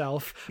of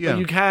yourself. Yeah. But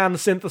you can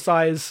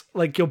synthesize,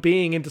 like, your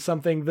being into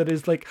something that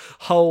is, like,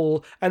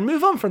 whole and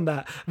move on from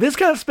that. This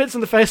kind of spits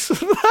in the face of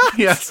that.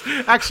 Yes.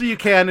 Actually, you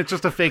can. It's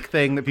just a fake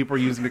thing that people are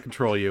using to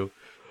control you.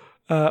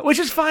 Which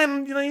is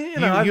fine,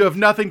 you have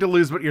nothing to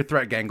lose but your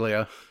threat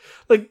ganglia.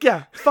 Like,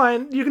 yeah,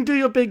 fine. You can do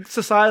your big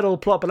societal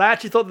plot, but I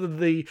actually thought that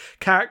the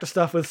character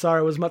stuff with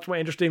Saru was much more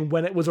interesting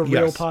when it was a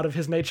real part of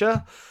his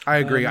nature. I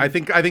agree. I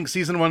think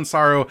season 1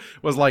 Saru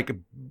was like,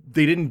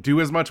 they didn't do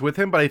as much with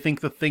him, but I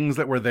think the things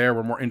that were there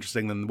were more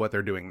interesting than what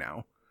they're doing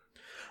now.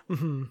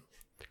 Mm-hmm.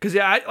 Because,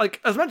 yeah,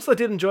 as much as I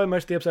did enjoy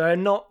most of the episode,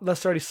 I'm not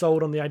necessarily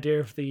sold on the idea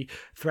of the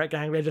threat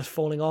ganglia just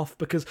falling off,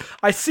 because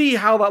I see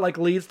how that, like,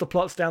 leads the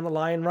plots down the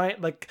line,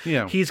 right? Like,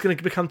 he's going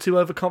to become too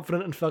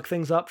overconfident and fuck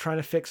things up, trying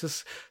to fix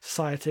his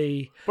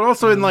society. But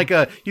also in, like,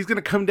 he's going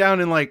to come down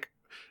and, like,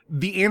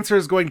 the answer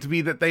is going to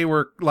be that they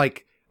were,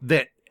 like,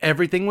 that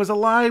everything was a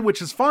lie,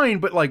 which is fine,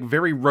 but, like,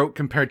 very rote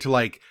compared to,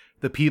 like,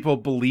 the people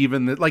believe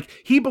in it. Like,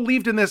 he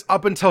believed in this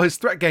up until his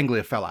threat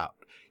ganglia fell out.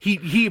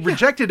 He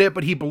rejected it,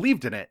 but he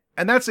believed in it.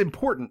 And that's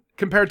important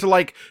compared to,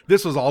 like,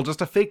 this was all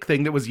just a fake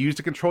thing that was used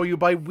to control you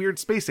by weird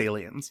space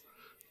aliens.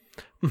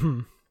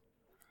 Mm-hmm.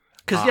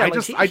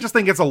 I just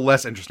think it's a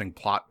less interesting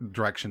plot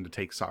direction to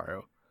take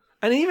Saru.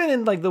 And even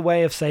in, like, the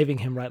way of saving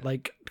him, right?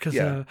 Like, because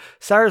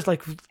Sarah's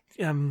like,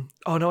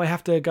 oh no, I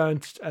have to go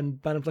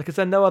and Burnham's like, is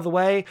there no other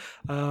way?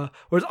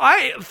 Whereas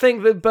I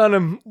think that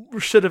Burnham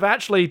should have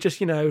actually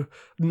just,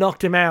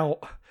 knocked him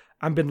out.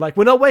 And been like,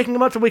 we're not waking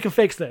him up till we can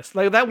fix this.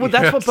 Like that's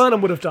what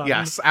Burnham would have done.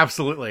 Yes,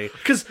 absolutely.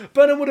 Because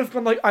Burnham would have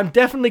gone like, I'm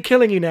definitely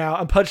killing you now,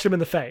 and punched him in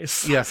the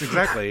face. Yes,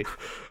 exactly.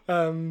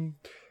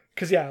 Because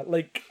Because, yeah,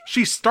 like...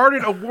 She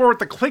started a war with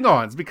the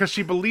Klingons because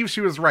she believed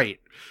she was right.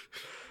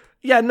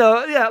 Yeah,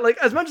 no, yeah, like,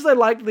 as much as I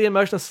liked the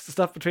emotional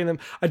stuff between them,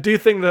 I do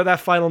think that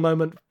final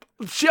moment...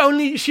 She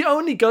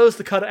only goes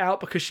to cut it out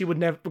because it was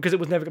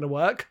never going to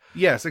work.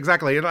 Yes,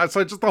 exactly. And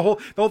so just the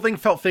whole thing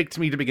felt fake to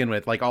me to begin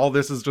with. Like, all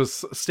this is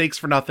just stakes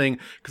for nothing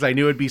because I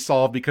knew it'd be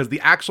solved, because the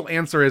actual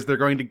answer is they're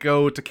going to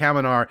go to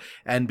Kaminar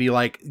and be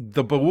like,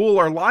 the Ba'ul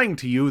are lying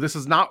to you. This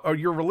is not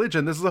your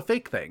religion. This is a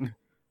fake thing.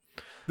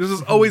 This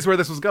is always where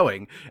this was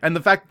going. And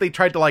the fact that they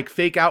tried to like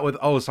fake out with,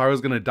 oh,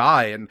 Saru's going to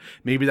die and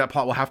maybe that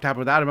plot will have to happen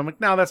without him. I'm like,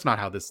 no, that's not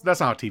how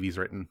TV's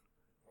written.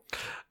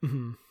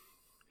 Mm-hmm.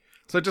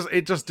 So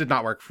it just did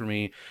not work for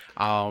me.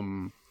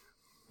 I'm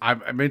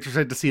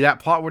interested to see that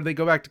plot where they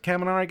go back to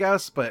Kaminar, I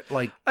guess. But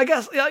like, I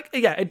guess, like,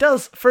 yeah, it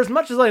does. For as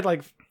much as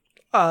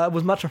I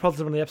was much more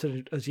positive on the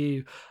episode as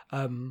you,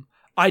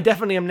 I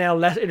definitely am now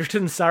less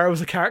interested in Saru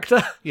as a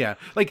character. Yeah,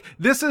 like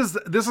this is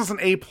an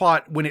A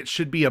plot when it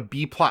should be a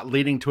B plot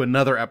leading to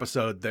another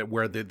episode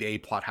where the A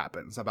plot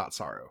happens about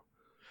Saru.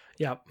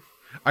 Yep.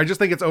 I just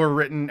think it's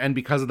overwritten, and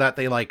because of that,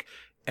 they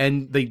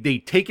they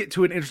take it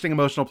to an interesting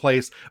emotional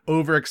place,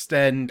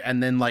 overextend,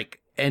 and then like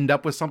end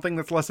up with something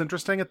that's less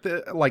interesting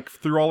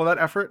through all of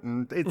that effort,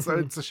 and it's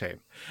a shame.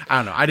 I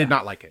don't know. I did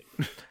not like it.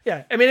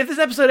 Yeah, I mean, if this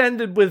episode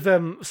ended with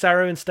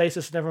Saru and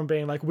Stasis and everyone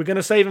being like, "We're going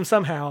to save him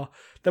somehow,"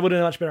 that would have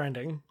been a much better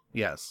ending.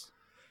 Yes.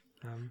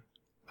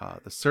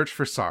 The search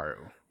for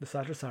Saru. The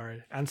search for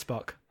Saru and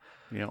Spock.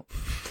 Yep.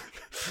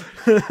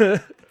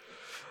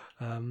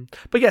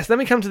 But yes, then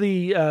we come to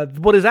the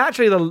what is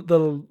actually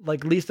the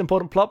like least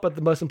important plot, but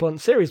the most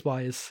important series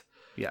wise.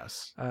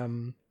 Yes.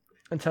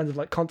 In terms of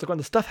like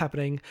consequent stuff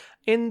happening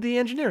in the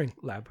engineering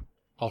lab.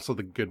 Also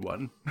the good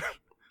one.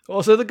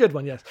 Also the good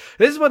one, yes.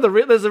 This is where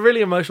there's a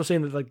really emotional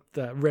scene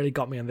that really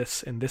got me in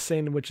this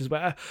scene, which is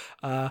where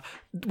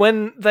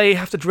when they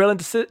have to drill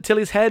into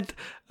Tilly's head.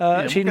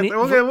 We'll get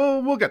there.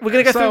 We're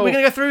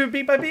gonna go through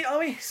beat by beat, are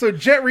we? So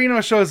Jet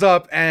Reno shows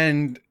up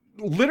and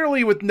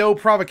literally with no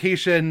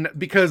provocation,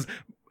 because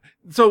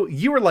so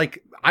you were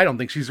like, I don't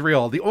think she's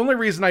real. The only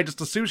reason I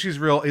just assume she's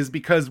real is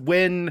because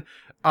when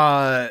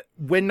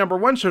number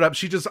one showed up,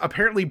 she just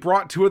apparently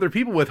brought two other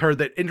people with her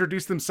that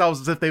introduced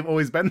themselves as if they've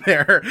always been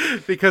there,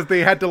 because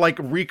they had to like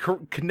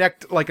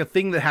reconnect like a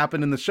thing that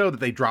happened in the show that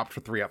they dropped for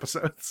 3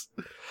 episodes.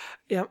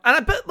 Yeah, and I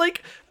bet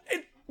like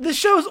the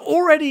show's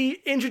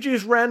already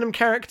introduced random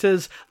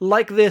characters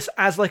like this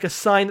as like a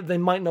sign that they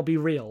might not be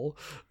real.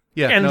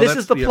 Yeah, and this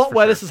is the plot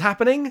where this is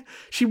happening.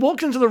 She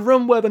walks into the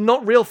room where the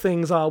not real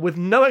things are with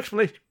no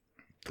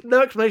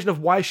explanation of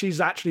why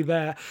she's actually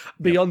there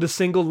beyond a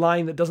single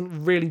line that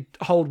doesn't really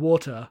hold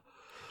water.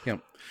 Yeah.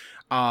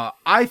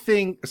 I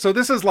think, so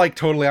this is like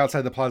totally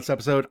outside the plot of this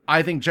episode.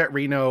 I think Jet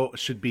Reno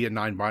should be a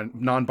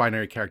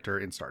non-binary character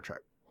in Star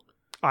Trek.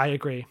 I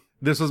agree.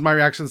 This was my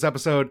reaction to this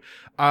episode.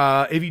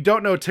 If you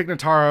don't know, Tig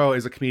Notaro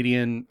is a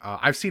comedian.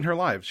 I've seen her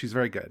live. She's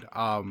very good.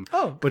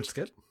 But that's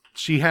good.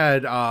 She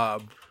had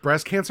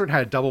breast cancer and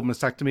had a double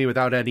mastectomy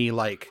without any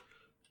like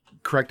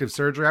corrective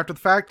surgery after the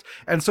fact,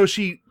 and so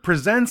she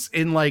presents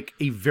in like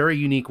a very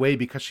unique way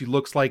because she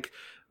looks like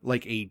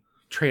a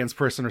trans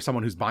person or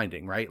someone who's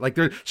binding, right? Like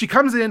she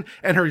comes in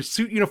and her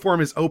suit uniform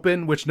is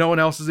open, which no one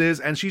else's is,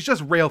 and she's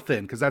just rail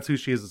thin because that's who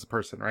she is as a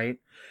person, right?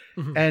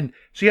 Mm-hmm. And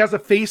she has a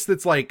face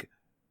that's like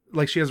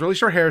she has really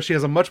short hair. She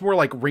has a much more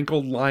like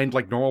wrinkled, lined,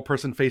 like normal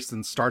person face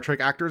than Star Trek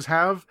actors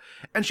have.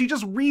 And she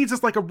just reads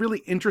as like a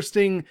really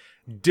interesting,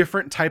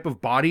 different type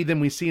of body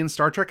than we see in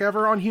Star Trek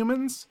ever on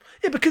humans.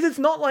 Yeah, because it's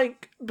not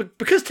like,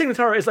 because Tig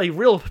Notaro is a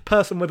real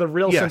person with a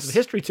real sense of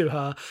history to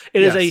her.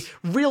 It is a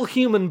real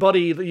human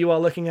body that you are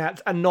looking at,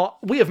 and not,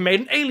 we have made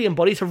an alien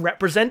body to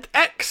represent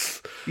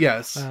X.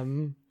 Yes.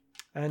 And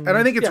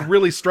I think it's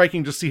really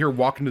striking to see her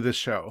walk into this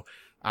show.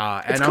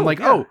 And I'm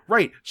like, oh,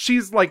 right.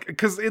 She's like,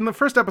 because in the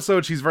first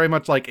episode, she's very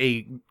much like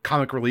a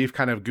comic relief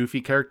kind of goofy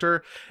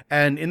character.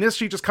 And in this,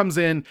 she just comes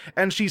in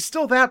and she's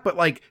still that, but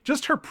like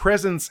just her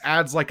presence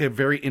adds like a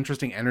very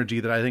interesting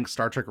energy that I think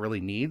Star Trek really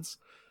needs.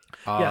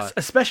 Yes,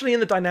 especially in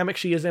the dynamic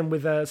she is in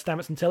with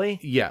Stamets and Tilly.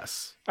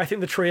 Yes. I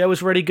think the trio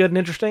is really good and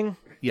interesting.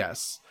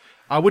 Yes.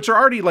 Which are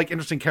already like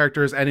interesting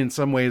characters and in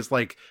some ways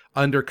like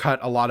undercut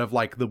a lot of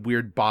like the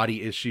weird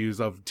body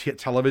issues of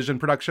television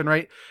production,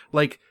 right?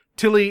 Like,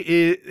 Tilly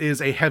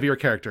is a heavier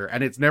character,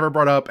 and it's never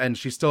brought up, and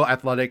she's still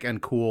athletic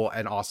and cool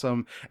and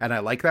awesome, and I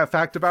like that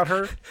fact about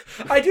her.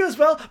 I do as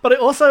well, but I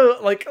also,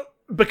 like,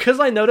 because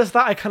I noticed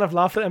that, I kind of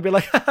laughed at it and be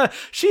like,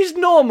 she's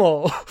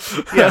normal.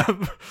 Yeah.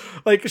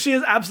 Like, she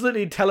is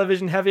absolutely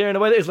television heavier in a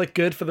way that is, like,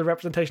 good for the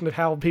representation of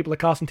how people are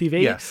cast on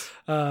TV. Yes.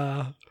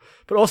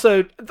 But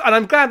also, and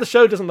I'm glad the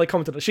show doesn't like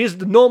comment on it. She's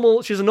a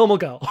normal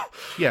girl.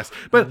 Yes,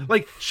 but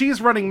like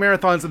she's running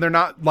marathons, and they're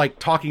not like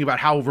talking about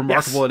how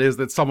remarkable it is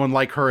that someone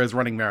like her is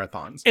running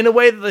marathons in a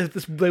way that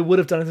they would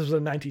have done if this was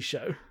a '90s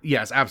show.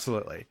 Yes,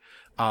 absolutely.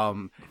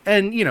 And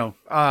you know,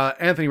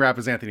 Anthony Rapp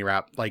is Anthony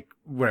Rapp. Like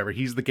whatever,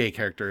 he's the gay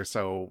character,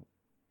 so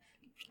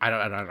I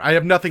don't. I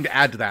have nothing to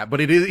add to that.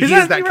 But he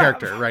is that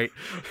character, right?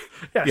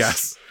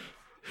 Yes.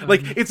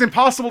 Like, it's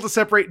impossible to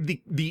separate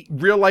the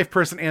real life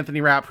person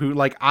Anthony Rapp, who,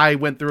 like, I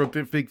went through a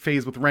big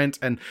phase with Rent,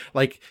 and,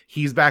 like,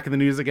 he's back in the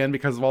news again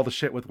because of all the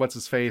shit with what's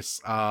his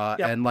face,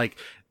 and, like,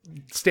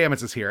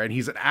 Stamets is here, and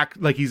he's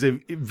he's a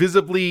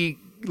visibly,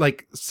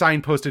 like,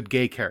 signposted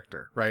gay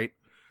character, right?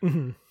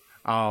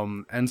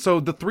 And so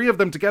the three of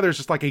them together is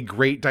just like a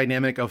great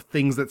dynamic of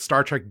things that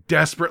Star Trek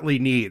desperately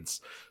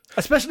needs.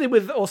 Especially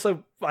with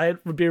also, I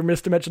would be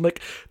remiss to mention,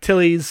 like,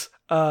 Tilly's,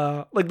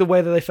 like, the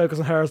way that they focus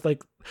on her is,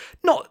 like,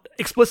 not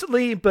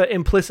explicitly, but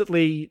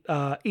implicitly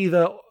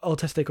either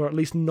autistic or at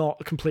least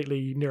not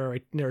completely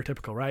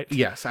neurotypical, right?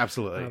 Yes,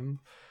 absolutely.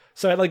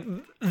 So, like,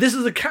 this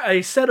is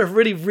a set of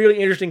really, really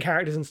interesting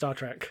characters in Star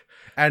Trek.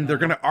 And they're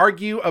going to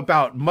argue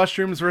about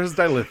mushrooms versus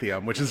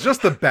dilithium, which is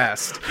just the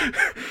best.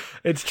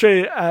 It's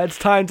true. It's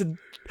time to...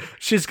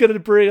 She's going to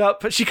bring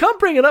up... But she can't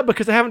bring it up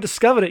because they haven't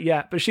discovered it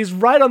yet, but she's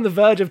right on the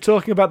verge of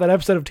talking about that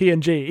episode of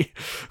TNG.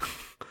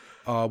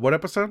 What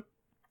episode?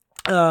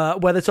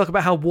 Where they talk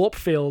about how warp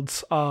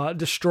fields are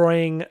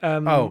destroying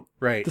the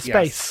space.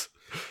 Yes.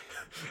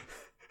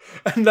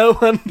 And no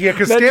one. Yeah,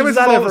 because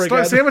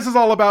Stamets is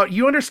all about.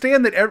 You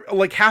understand that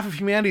like half of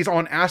humanity is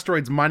on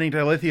asteroids mining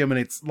dilithium, and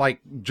it's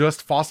like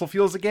just fossil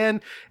fuels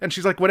again. And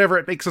she's like, whatever,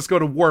 it makes us go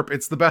to warp.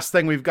 It's the best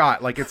thing we've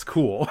got. Like, it's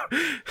cool.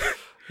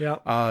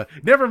 Yeah.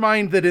 Never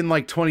mind that in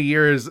like 20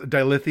 years,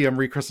 dilithium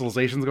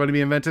recrystallization is going to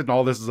be invented, and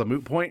all this is a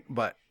moot point.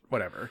 But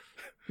whatever.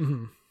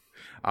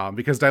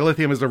 Because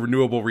dilithium is a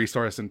renewable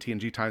resource in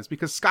TNG times.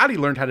 Because Scotty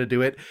learned how to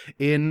do it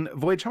in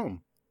Voyage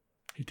Home.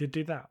 He did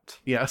do that.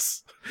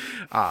 Yes.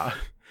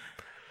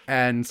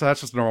 And so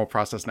that's just a normal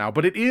process now.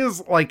 But it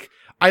is, like,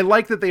 I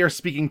like that they are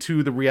speaking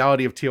to the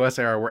reality of TOS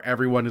era where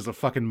everyone is a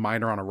fucking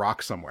miner on a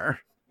rock somewhere.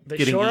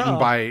 Getting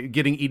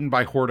eaten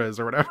by hordas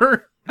or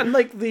whatever. And,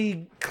 like,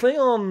 the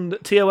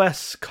Klingon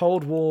TOS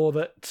Cold War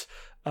that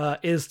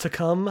is to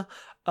come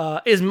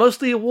is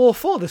mostly a war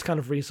for this kind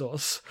of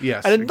resource.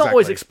 Yes, and not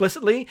always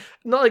explicitly.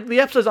 Not like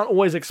the episodes aren't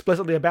always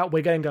explicitly about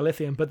we're getting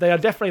dilithium, but they are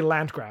definitely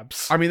land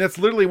grabs. I mean, that's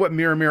literally what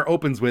Mirror Mirror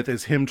opens with,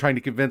 is him trying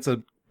to convince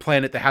a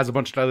planet that has a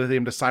bunch of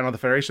dilithium to sign on the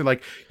Federation.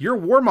 Like, you're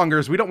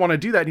warmongers, we don't want to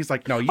do that. And he's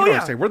like, no, you don't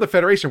understand. We're the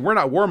Federation, we're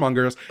not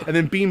warmongers. And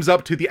then beams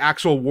up to the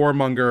actual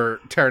warmonger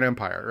Terran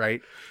Empire, right?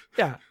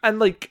 Yeah, and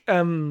like,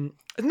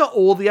 not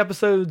all the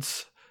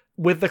episodes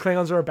with the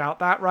Klingons are about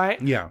that,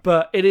 right? Yeah.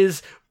 But it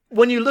is...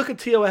 When you look at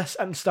TOS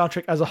and Star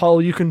Trek as a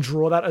whole, you can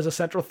draw that as a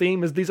central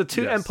theme, as these are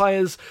two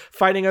empires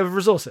fighting over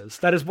resources.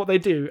 That is what they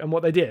do and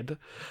what they did.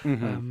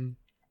 And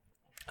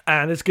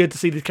it's good to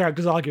see the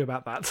characters argue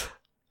about that.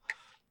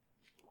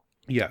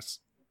 Yes.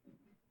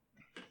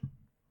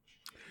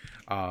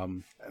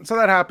 So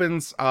that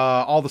happens.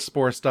 All the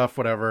spore stuff,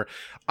 whatever.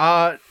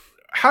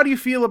 How do you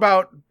feel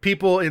about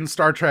people in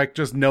Star Trek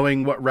just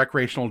knowing what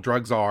recreational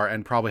drugs are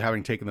and probably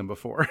having taken them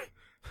before?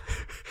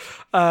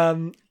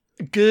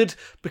 Good,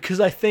 because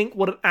I think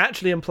what it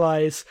actually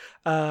implies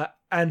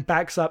and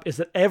backs up is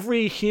that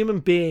every human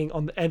being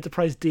on the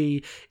Enterprise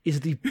D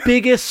is the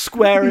biggest,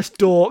 squarest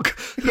dork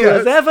who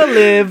has ever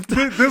lived.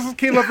 This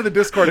came up in the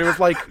Discord. It was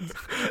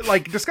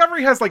like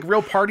Discovery has like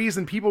real parties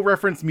and people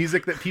reference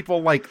music that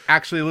people like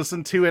actually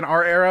listen to in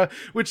our era,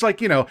 which, like,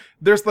 you know,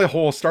 there's the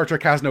whole Star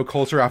Trek has no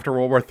culture after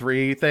World War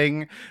III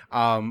thing,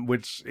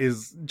 which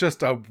is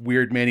just a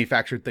weird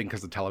manufactured thing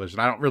because of television.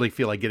 I don't really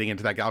feel like getting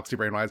into that galaxy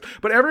brain-wise,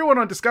 but everyone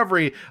on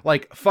Discovery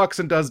like fucks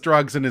and does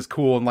drugs and is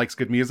cool and likes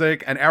good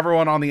music, and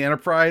everyone on the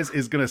Enterprise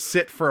is gonna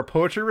sit for a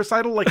poetry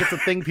recital like it's a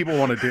thing people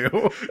want to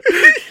do.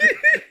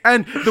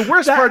 And the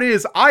worst part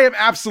is I am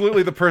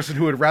absolutely the person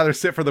who would rather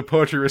sit for the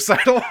poetry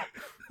recital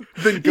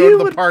than go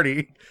to the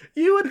party.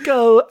 You would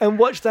go and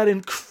watch that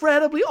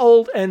incredibly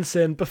old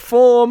ensign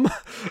perform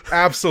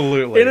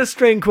absolutely in a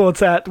string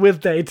quartet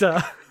with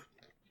Data.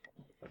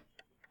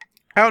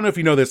 I don't know if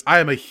you know this, I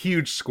am a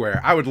huge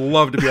square. I would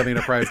love to be on the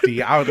Enterprise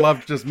D. I would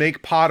love to just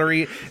make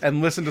pottery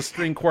and listen to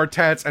string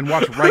quartets and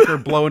watch Riker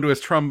blow into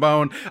his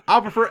trombone.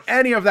 I'll prefer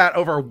any of that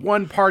over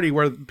one party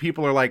where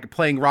people are like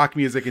playing rock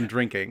music and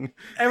drinking.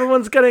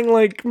 Everyone's getting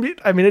like,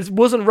 I mean, it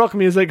wasn't rock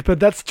music, but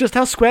that's just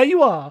how square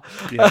you are.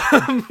 Yeah.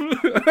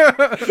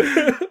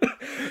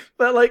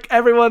 But like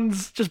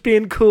everyone's just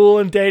being cool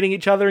and dating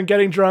each other and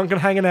getting drunk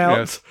and hanging out.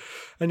 Yes.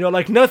 And you're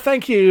like, no,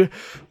 thank you.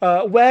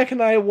 Where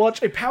can I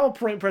watch a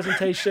PowerPoint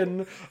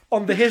presentation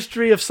on the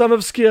history of some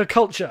obscure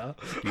culture?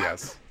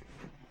 Yes.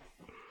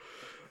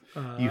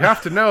 You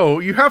have to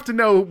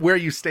know where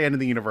you stand in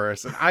the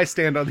universe, and I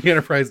stand on the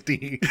Enterprise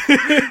D.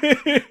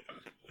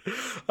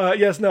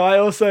 Yes, no, I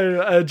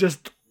also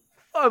just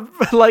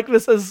like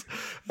this as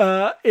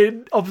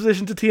in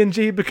opposition to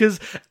TNG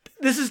because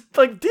this is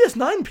like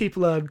DS9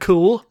 people are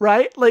cool,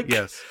 right? Like,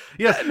 yes.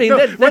 I mean,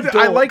 they're dorks,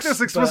 I like this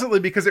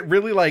explicitly because it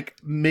really like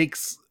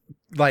makes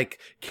like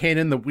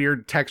canon the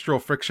weird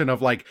textural friction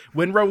of like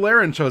when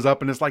Rolaren shows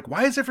up and is like,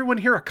 why is everyone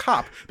here a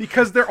cop?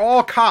 Because they're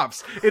all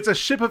cops. It's a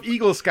ship of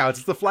Eagle Scouts.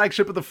 It's the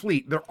flagship of the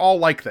fleet. They're all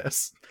like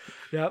this.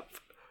 Yep.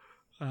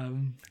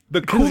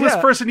 The coolest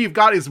person you've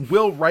got is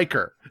Will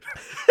Riker.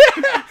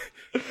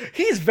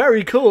 He's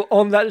very cool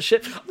on that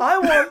ship. I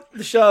want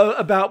the show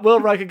about Will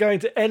Riker going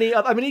to any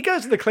other... I mean, he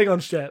goes to the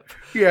Klingon ship.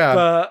 Yeah.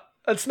 But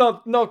it's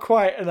not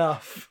quite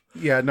enough.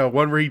 Yeah, no,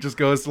 one where he just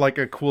goes to like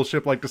a cool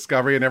ship like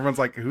Discovery and everyone's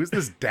like, who's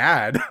this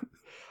dad?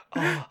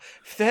 Oh,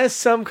 if there's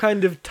some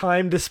kind of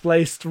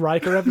time-displaced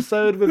Riker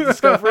episode with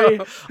Discovery,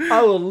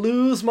 I will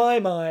lose my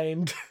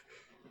mind.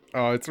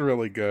 Oh, it's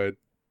really good.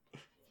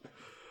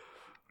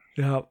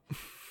 Yeah.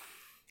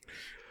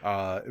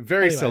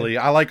 Very silly.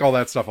 I like all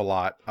that stuff a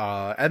lot.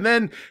 And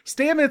then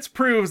Stamets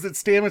proves that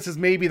Stamets is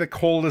maybe the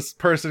coldest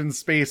person in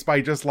space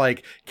by just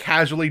like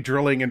casually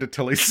drilling into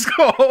Tilly's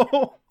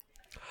skull.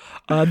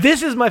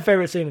 This is my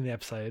favorite scene in the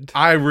episode.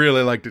 I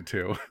really liked it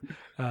too.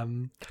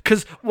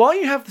 Because while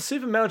you have the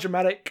super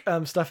melodramatic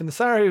stuff in the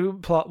Saru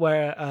plot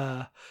where,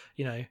 oh,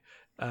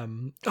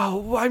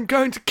 I'm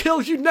going to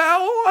kill you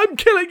now. I'm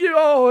killing you.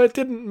 Oh, it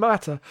didn't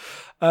matter.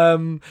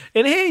 In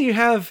here you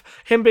have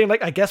him being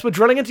like, I guess we're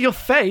drilling into your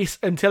face,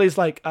 until he's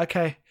like,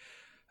 okay,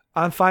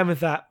 I'm fine with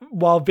that,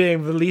 while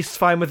being the least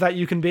fine with that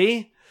you can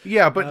be.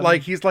 Yeah, but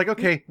like he's like,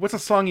 okay, what's a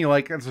song you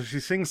like? And so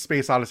she sings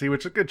Space Odyssey,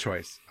 which is a good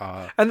choice.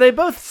 And they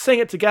both sing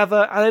it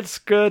together, and it's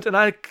good, and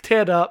I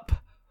teared up.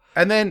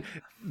 And then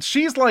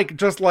she's like,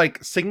 just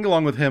like singing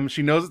along with him.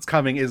 She knows it's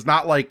coming. Is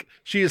not like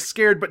she is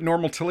scared, but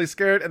normal Tilly's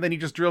scared. And then he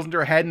just drills into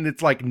her head, and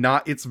it's like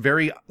not. It's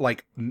very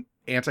like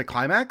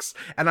anticlimax,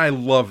 and I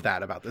love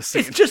that about this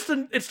scene.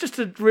 It's just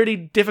a really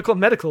difficult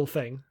medical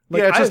thing.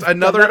 Like, yeah, it's just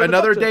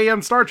another day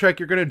on Star Trek.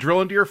 You're going to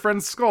drill into your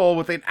friend's skull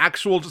with an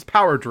actual just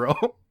power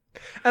drill.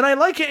 And I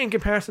like it in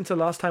comparison to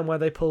last time where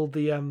they pulled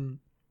the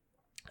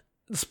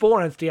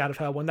spore entity out of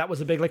her, when that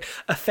was a big like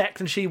effect,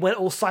 and she went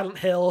all Silent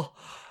Hill.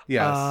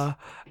 Yes.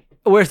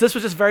 Whereas this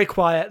was just very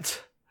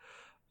quiet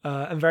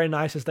and very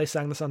nice as they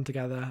sang the song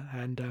together.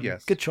 And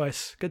yes. Good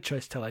choice,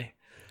 Tilly.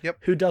 Yep.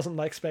 Who doesn't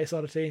like Space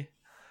Oddity?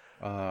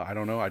 I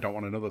don't know. I don't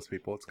want to know those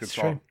people. It's a good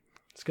song. True.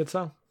 It's a good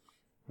song.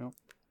 Yep.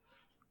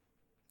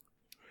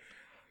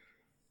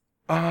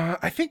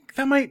 I think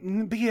that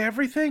might be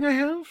everything I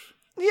have.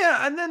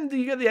 Yeah, and then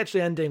you get the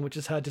actual ending, which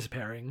is her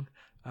disappearing.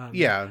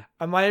 Yeah.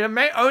 And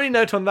my only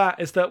note on that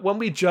is that when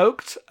we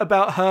joked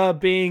about her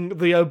being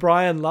the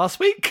O'Brien last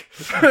week...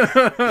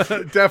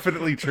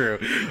 Definitely true.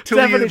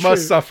 Tilly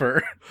must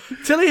suffer.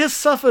 Tilly has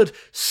suffered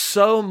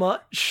so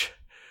much.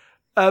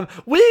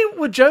 We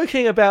were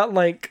joking about,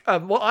 like...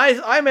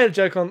 I made a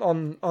joke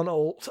on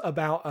Alt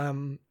about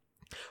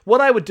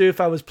what I would do if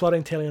I was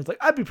plotting Tilly. I was like,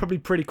 I'd be probably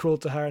pretty cruel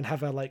to her and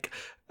have her, like,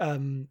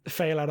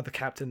 fail out of the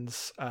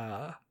captain's...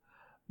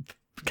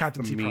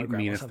 captaincy program.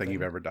 Meanest thing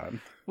you've ever done.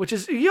 Which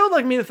is, you're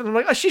like meanest thing. I'm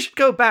like, oh, she should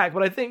go back,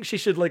 but I think she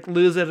should like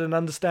lose it and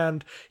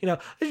understand,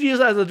 use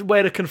it as a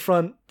way to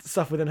confront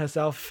stuff within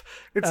herself.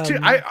 It's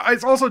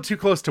it's also too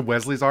close to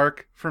Wesley's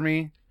arc for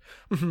me.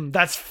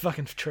 That's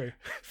fucking true.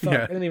 Fuck,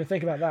 Yeah. I didn't even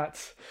think about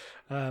that.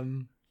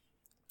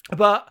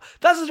 But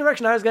that's the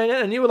direction I was going in,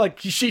 and you were like,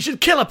 she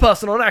should kill a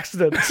person on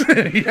accident.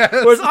 Yes,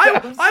 Whereas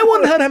I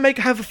wanted her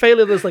to have a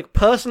failure that's like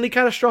personally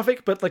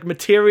catastrophic, but like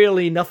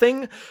materially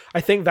nothing.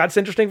 I think that's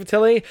interesting for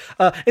Tilly.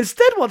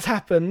 Instead, what's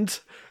happened,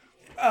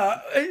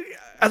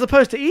 as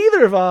opposed to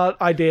either of our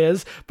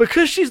ideas,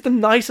 because she's the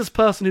nicest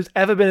person who's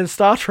ever been in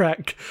Star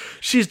Trek,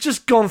 she's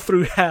just gone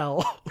through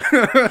hell.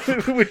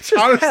 Which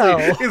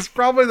honestly is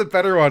probably the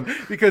better one,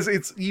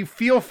 because you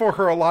feel for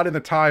her a lot in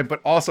the time,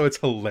 but also it's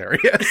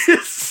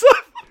hilarious.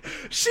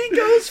 She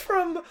goes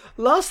from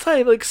last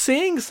time, like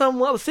seeing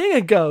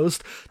a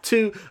ghost,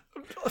 to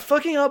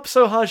fucking up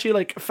so hard she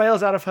like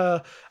fails out of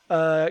her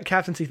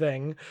captaincy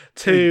thing,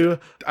 to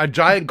a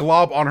giant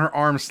glob on her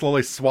arm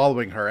slowly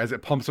swallowing her as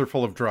it pumps her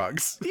full of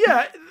drugs.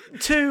 Yeah,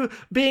 to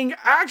being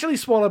actually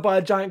swallowed by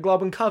a giant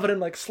glob and covered in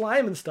like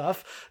slime and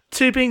stuff,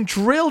 to being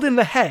drilled in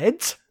the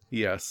head.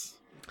 Yes.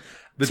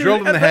 The drill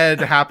in the head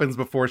happens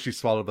before she's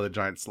swallowed by the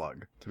giant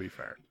slug, to be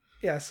fair.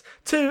 Yes.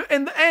 To,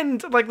 in the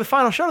end, like the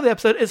final shot of the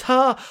episode is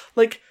her,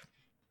 like,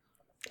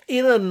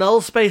 in a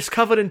null space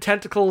covered in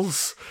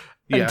tentacles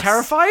and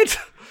terrified.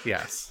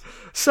 Yes.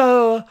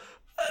 So,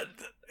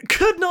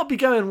 could not be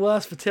going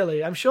worse for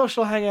Tilly. I'm sure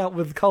she'll hang out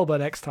with Culber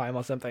next time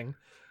or something.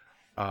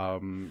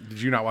 Did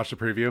you not watch the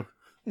preview?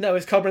 No,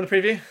 is Culber in the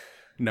preview?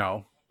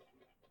 No.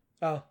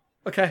 Oh,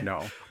 okay.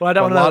 No. Well, I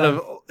don't want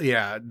to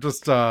know.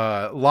 Just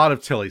a lot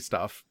of Tilly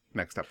stuff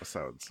next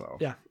episode. So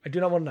yeah, I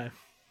do not want to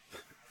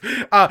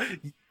know.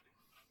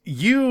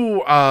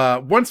 You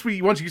once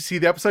you see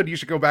the episode, you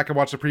should go back and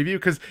watch the preview,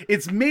 because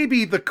it's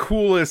maybe the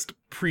coolest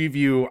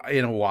preview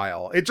in a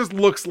while. It just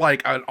looks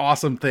like an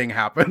awesome thing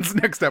happens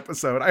next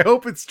episode. I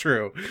hope it's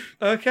true.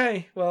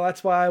 Okay, well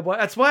that's why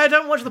I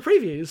don't watch the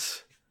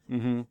previews.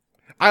 Mm-hmm.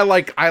 I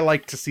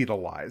like to see the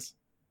lies.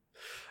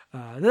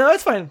 No,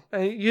 it's fine.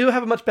 You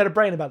have a much better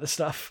brain about this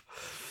stuff.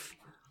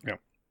 Yeah.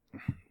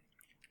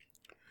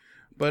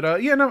 But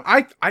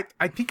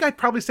I think I'd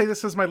probably say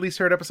this is my least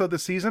favorite episode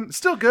this season.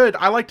 Still good.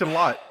 I liked it a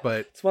lot,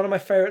 but it's one of my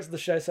favorites of the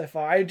show so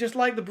far. I just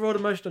like the broad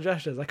emotional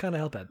gestures. I can't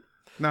help it.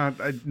 No,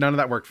 none of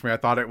that worked for me. I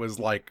thought it was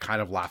like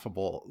kind of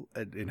laughable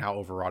in how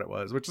overwrought it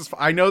was, which is,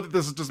 I know that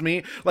this is just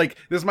me. Like,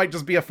 this might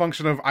just be a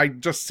function of I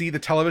just see the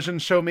television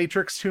show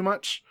Matrix too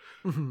much.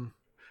 Mm-hmm.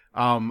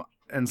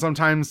 And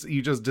sometimes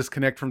you just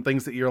disconnect from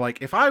things that you're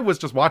like, if I was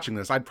just watching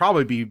this, I'd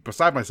probably be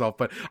beside myself,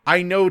 but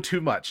I know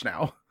too much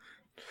now.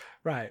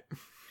 Right.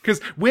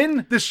 Because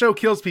when this show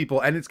kills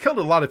people, and it's killed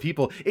a lot of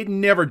people, it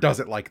never does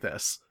it like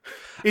this.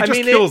 It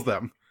kills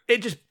them.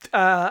 It just,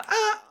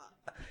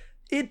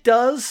 it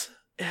does.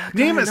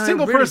 Name a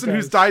single person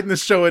who's died in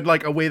this show in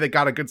like a way that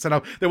got a good send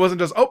off. That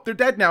wasn't just, oh, they're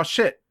dead now.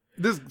 Shit.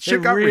 This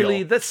shit got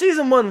real. That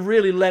season 1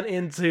 really lent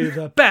into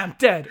the bam,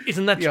 dead.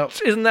 Isn't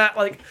that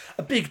like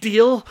a big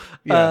deal?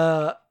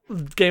 Yeah.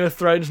 Game of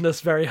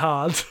Thrones-ness very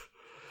hard.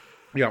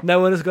 Yep. No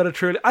one has got a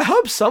truly... I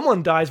hope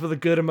someone dies with a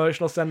good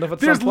emotional send-off at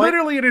some point. There's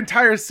literally an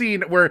entire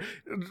scene where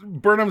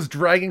Burnham's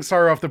dragging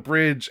Saru off the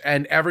bridge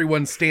and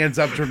everyone stands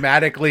up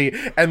dramatically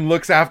and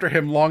looks after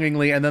him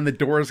longingly, and then the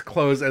doors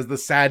close as the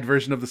sad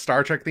version of the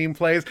Star Trek theme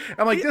plays.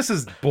 I'm like, this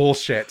is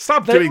bullshit.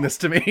 Stop doing this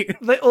to me.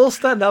 They all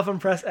stand up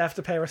and press F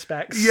to pay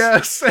respects.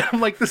 Yes.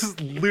 I'm like, this is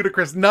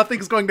ludicrous.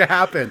 Nothing's going to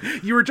happen.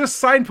 You were just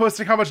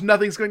signposting how much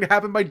nothing's going to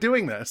happen by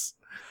doing this.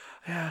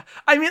 Yeah,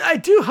 I mean, I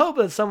do hope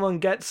that someone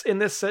gets, in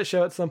this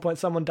show at some point,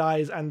 someone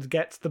dies and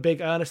gets the big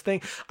earnest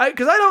thing.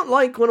 Because I don't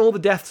like when all the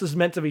deaths is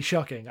meant to be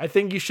shocking. I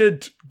think you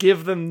should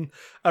give them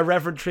a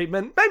reverent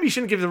treatment. Maybe you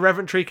shouldn't give the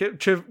reverent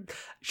treatment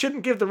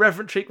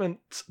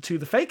to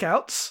the fake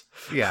outs.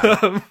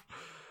 Yeah.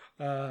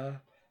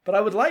 But I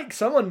would like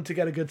someone to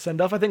get a good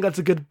send-off. I think that's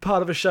a good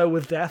part of a show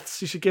with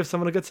deaths. You should give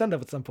someone a good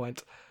send-off at some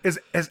point. Has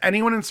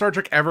anyone in Star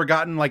Trek ever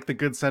gotten like the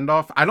good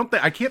send-off?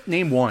 I can't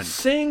name one.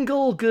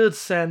 Single good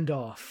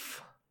send-off.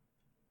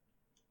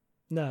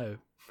 No.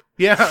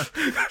 Yeah.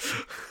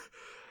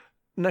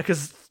 No,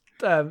 because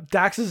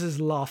Dax's is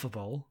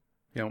laughable.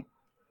 Yep.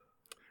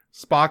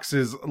 Spock's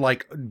is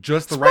like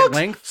just the right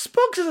length.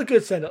 Spock's is a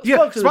good send-off. Yeah,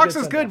 Spock's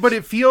is good, but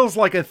it feels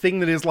like a thing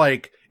that is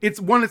like, it's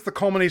the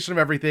culmination of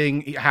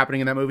everything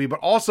happening in that movie, but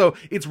also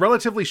it's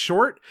relatively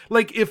short.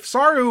 Like if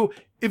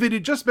it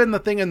had just been the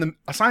thing in the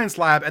science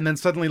lab and then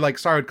suddenly like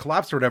Saru had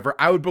collapsed or whatever,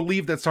 I would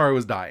believe that Saru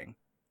was dying.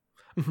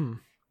 Mm-hmm.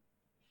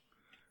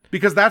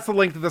 Because that's the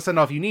length of the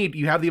send-off you need.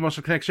 You have the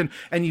emotional connection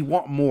and you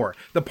want more.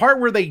 The part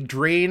where they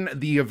drain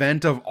the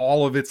event of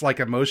all of its like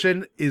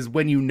emotion is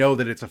when you know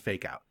that it's a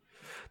fake out.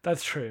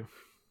 That's true.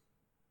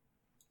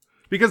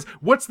 Because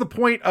what's the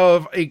point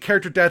of a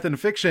character death in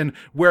fiction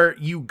where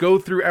you go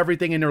through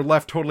everything and you're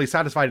left totally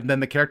satisfied and then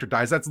the character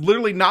dies? That's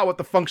literally not what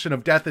the function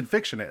of death in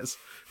fiction is.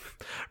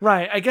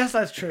 Right, I guess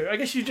that's true. I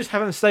guess you just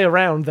have him stay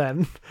around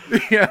then.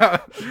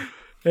 Yeah.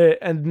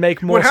 And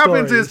make more What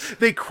happens stories. is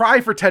they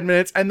cry for 10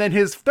 minutes and then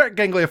his threat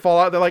ganglia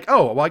fall out. They're like,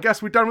 oh, well, I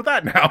guess we're done with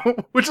that now,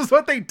 which is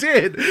what they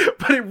did.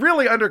 But it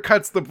really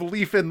undercuts the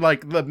belief in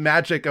like the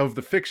magic of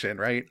the fiction,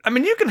 right? I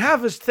mean, you can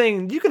have this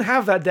thing, you can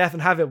have that death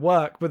and have it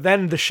work, but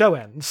then the show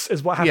ends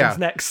is what happens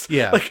next.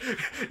 Yeah. Like,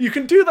 you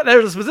can do that.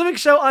 There's a specific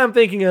show I'm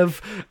thinking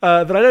of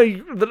that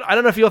I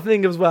don't know if you're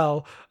thinking of as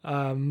well.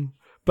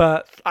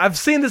 But I've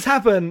seen this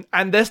happen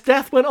and this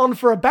death went on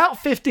for about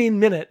 15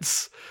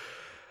 minutes.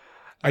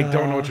 I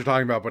don't know what you're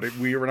talking about, but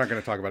we're not going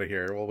to talk about it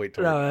here. We'll wait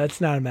till... No, it's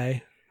not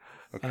May.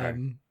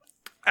 Okay.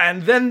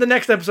 And then the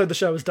next episode, the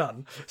show is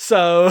done.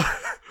 So...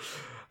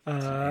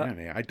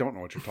 I don't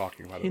know what you're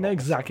talking about. You know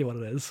exactly what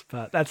it is,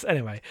 but that's...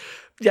 Anyway.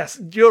 Yes,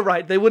 you're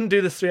right. They wouldn't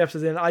do this 3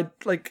 episodes in. I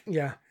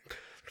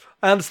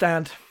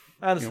understand.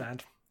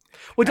 Yep.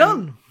 We're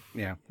done.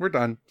 Yeah, we're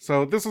done.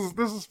 So this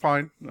is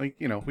fine. Like,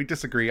 we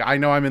disagree. I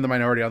know I'm in the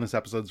minority on this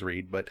episode's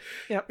read, but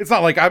It's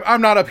not like I'm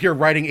not up here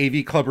writing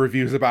AV Club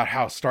reviews about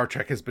how Star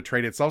Trek has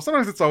betrayed itself.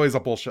 Sometimes it's always a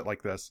bullshit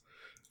like this.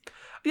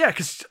 Yeah,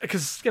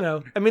 because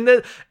I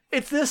mean,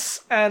 it's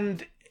this,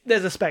 and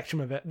there's a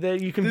spectrum of it.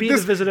 You can be the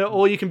visitor,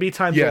 or you can be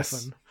Time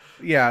Dolphin.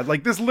 Yeah,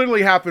 like this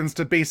literally happens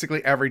to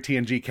basically every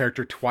TNG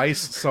character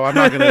twice, so I'm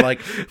not gonna like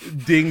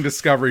ding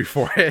Discovery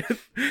for it.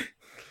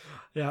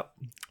 Yeah,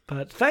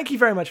 but thank you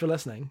very much for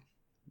listening.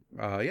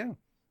 You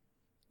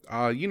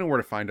know where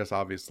to find us,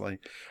 obviously.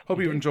 Hope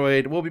you've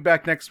enjoyed. We'll be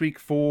back next week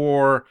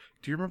for...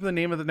 Do you remember the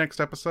name of the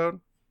next episode?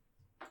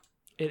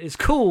 It is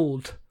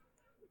called...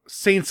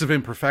 Saints of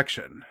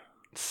Imperfection.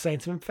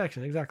 Saints of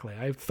Imperfection, exactly.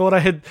 I thought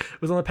it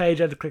was on the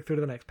page. I had to click through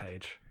to the next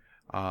page.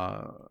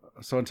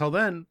 So until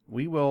then,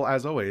 we will,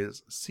 as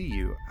always, see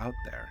you out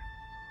there.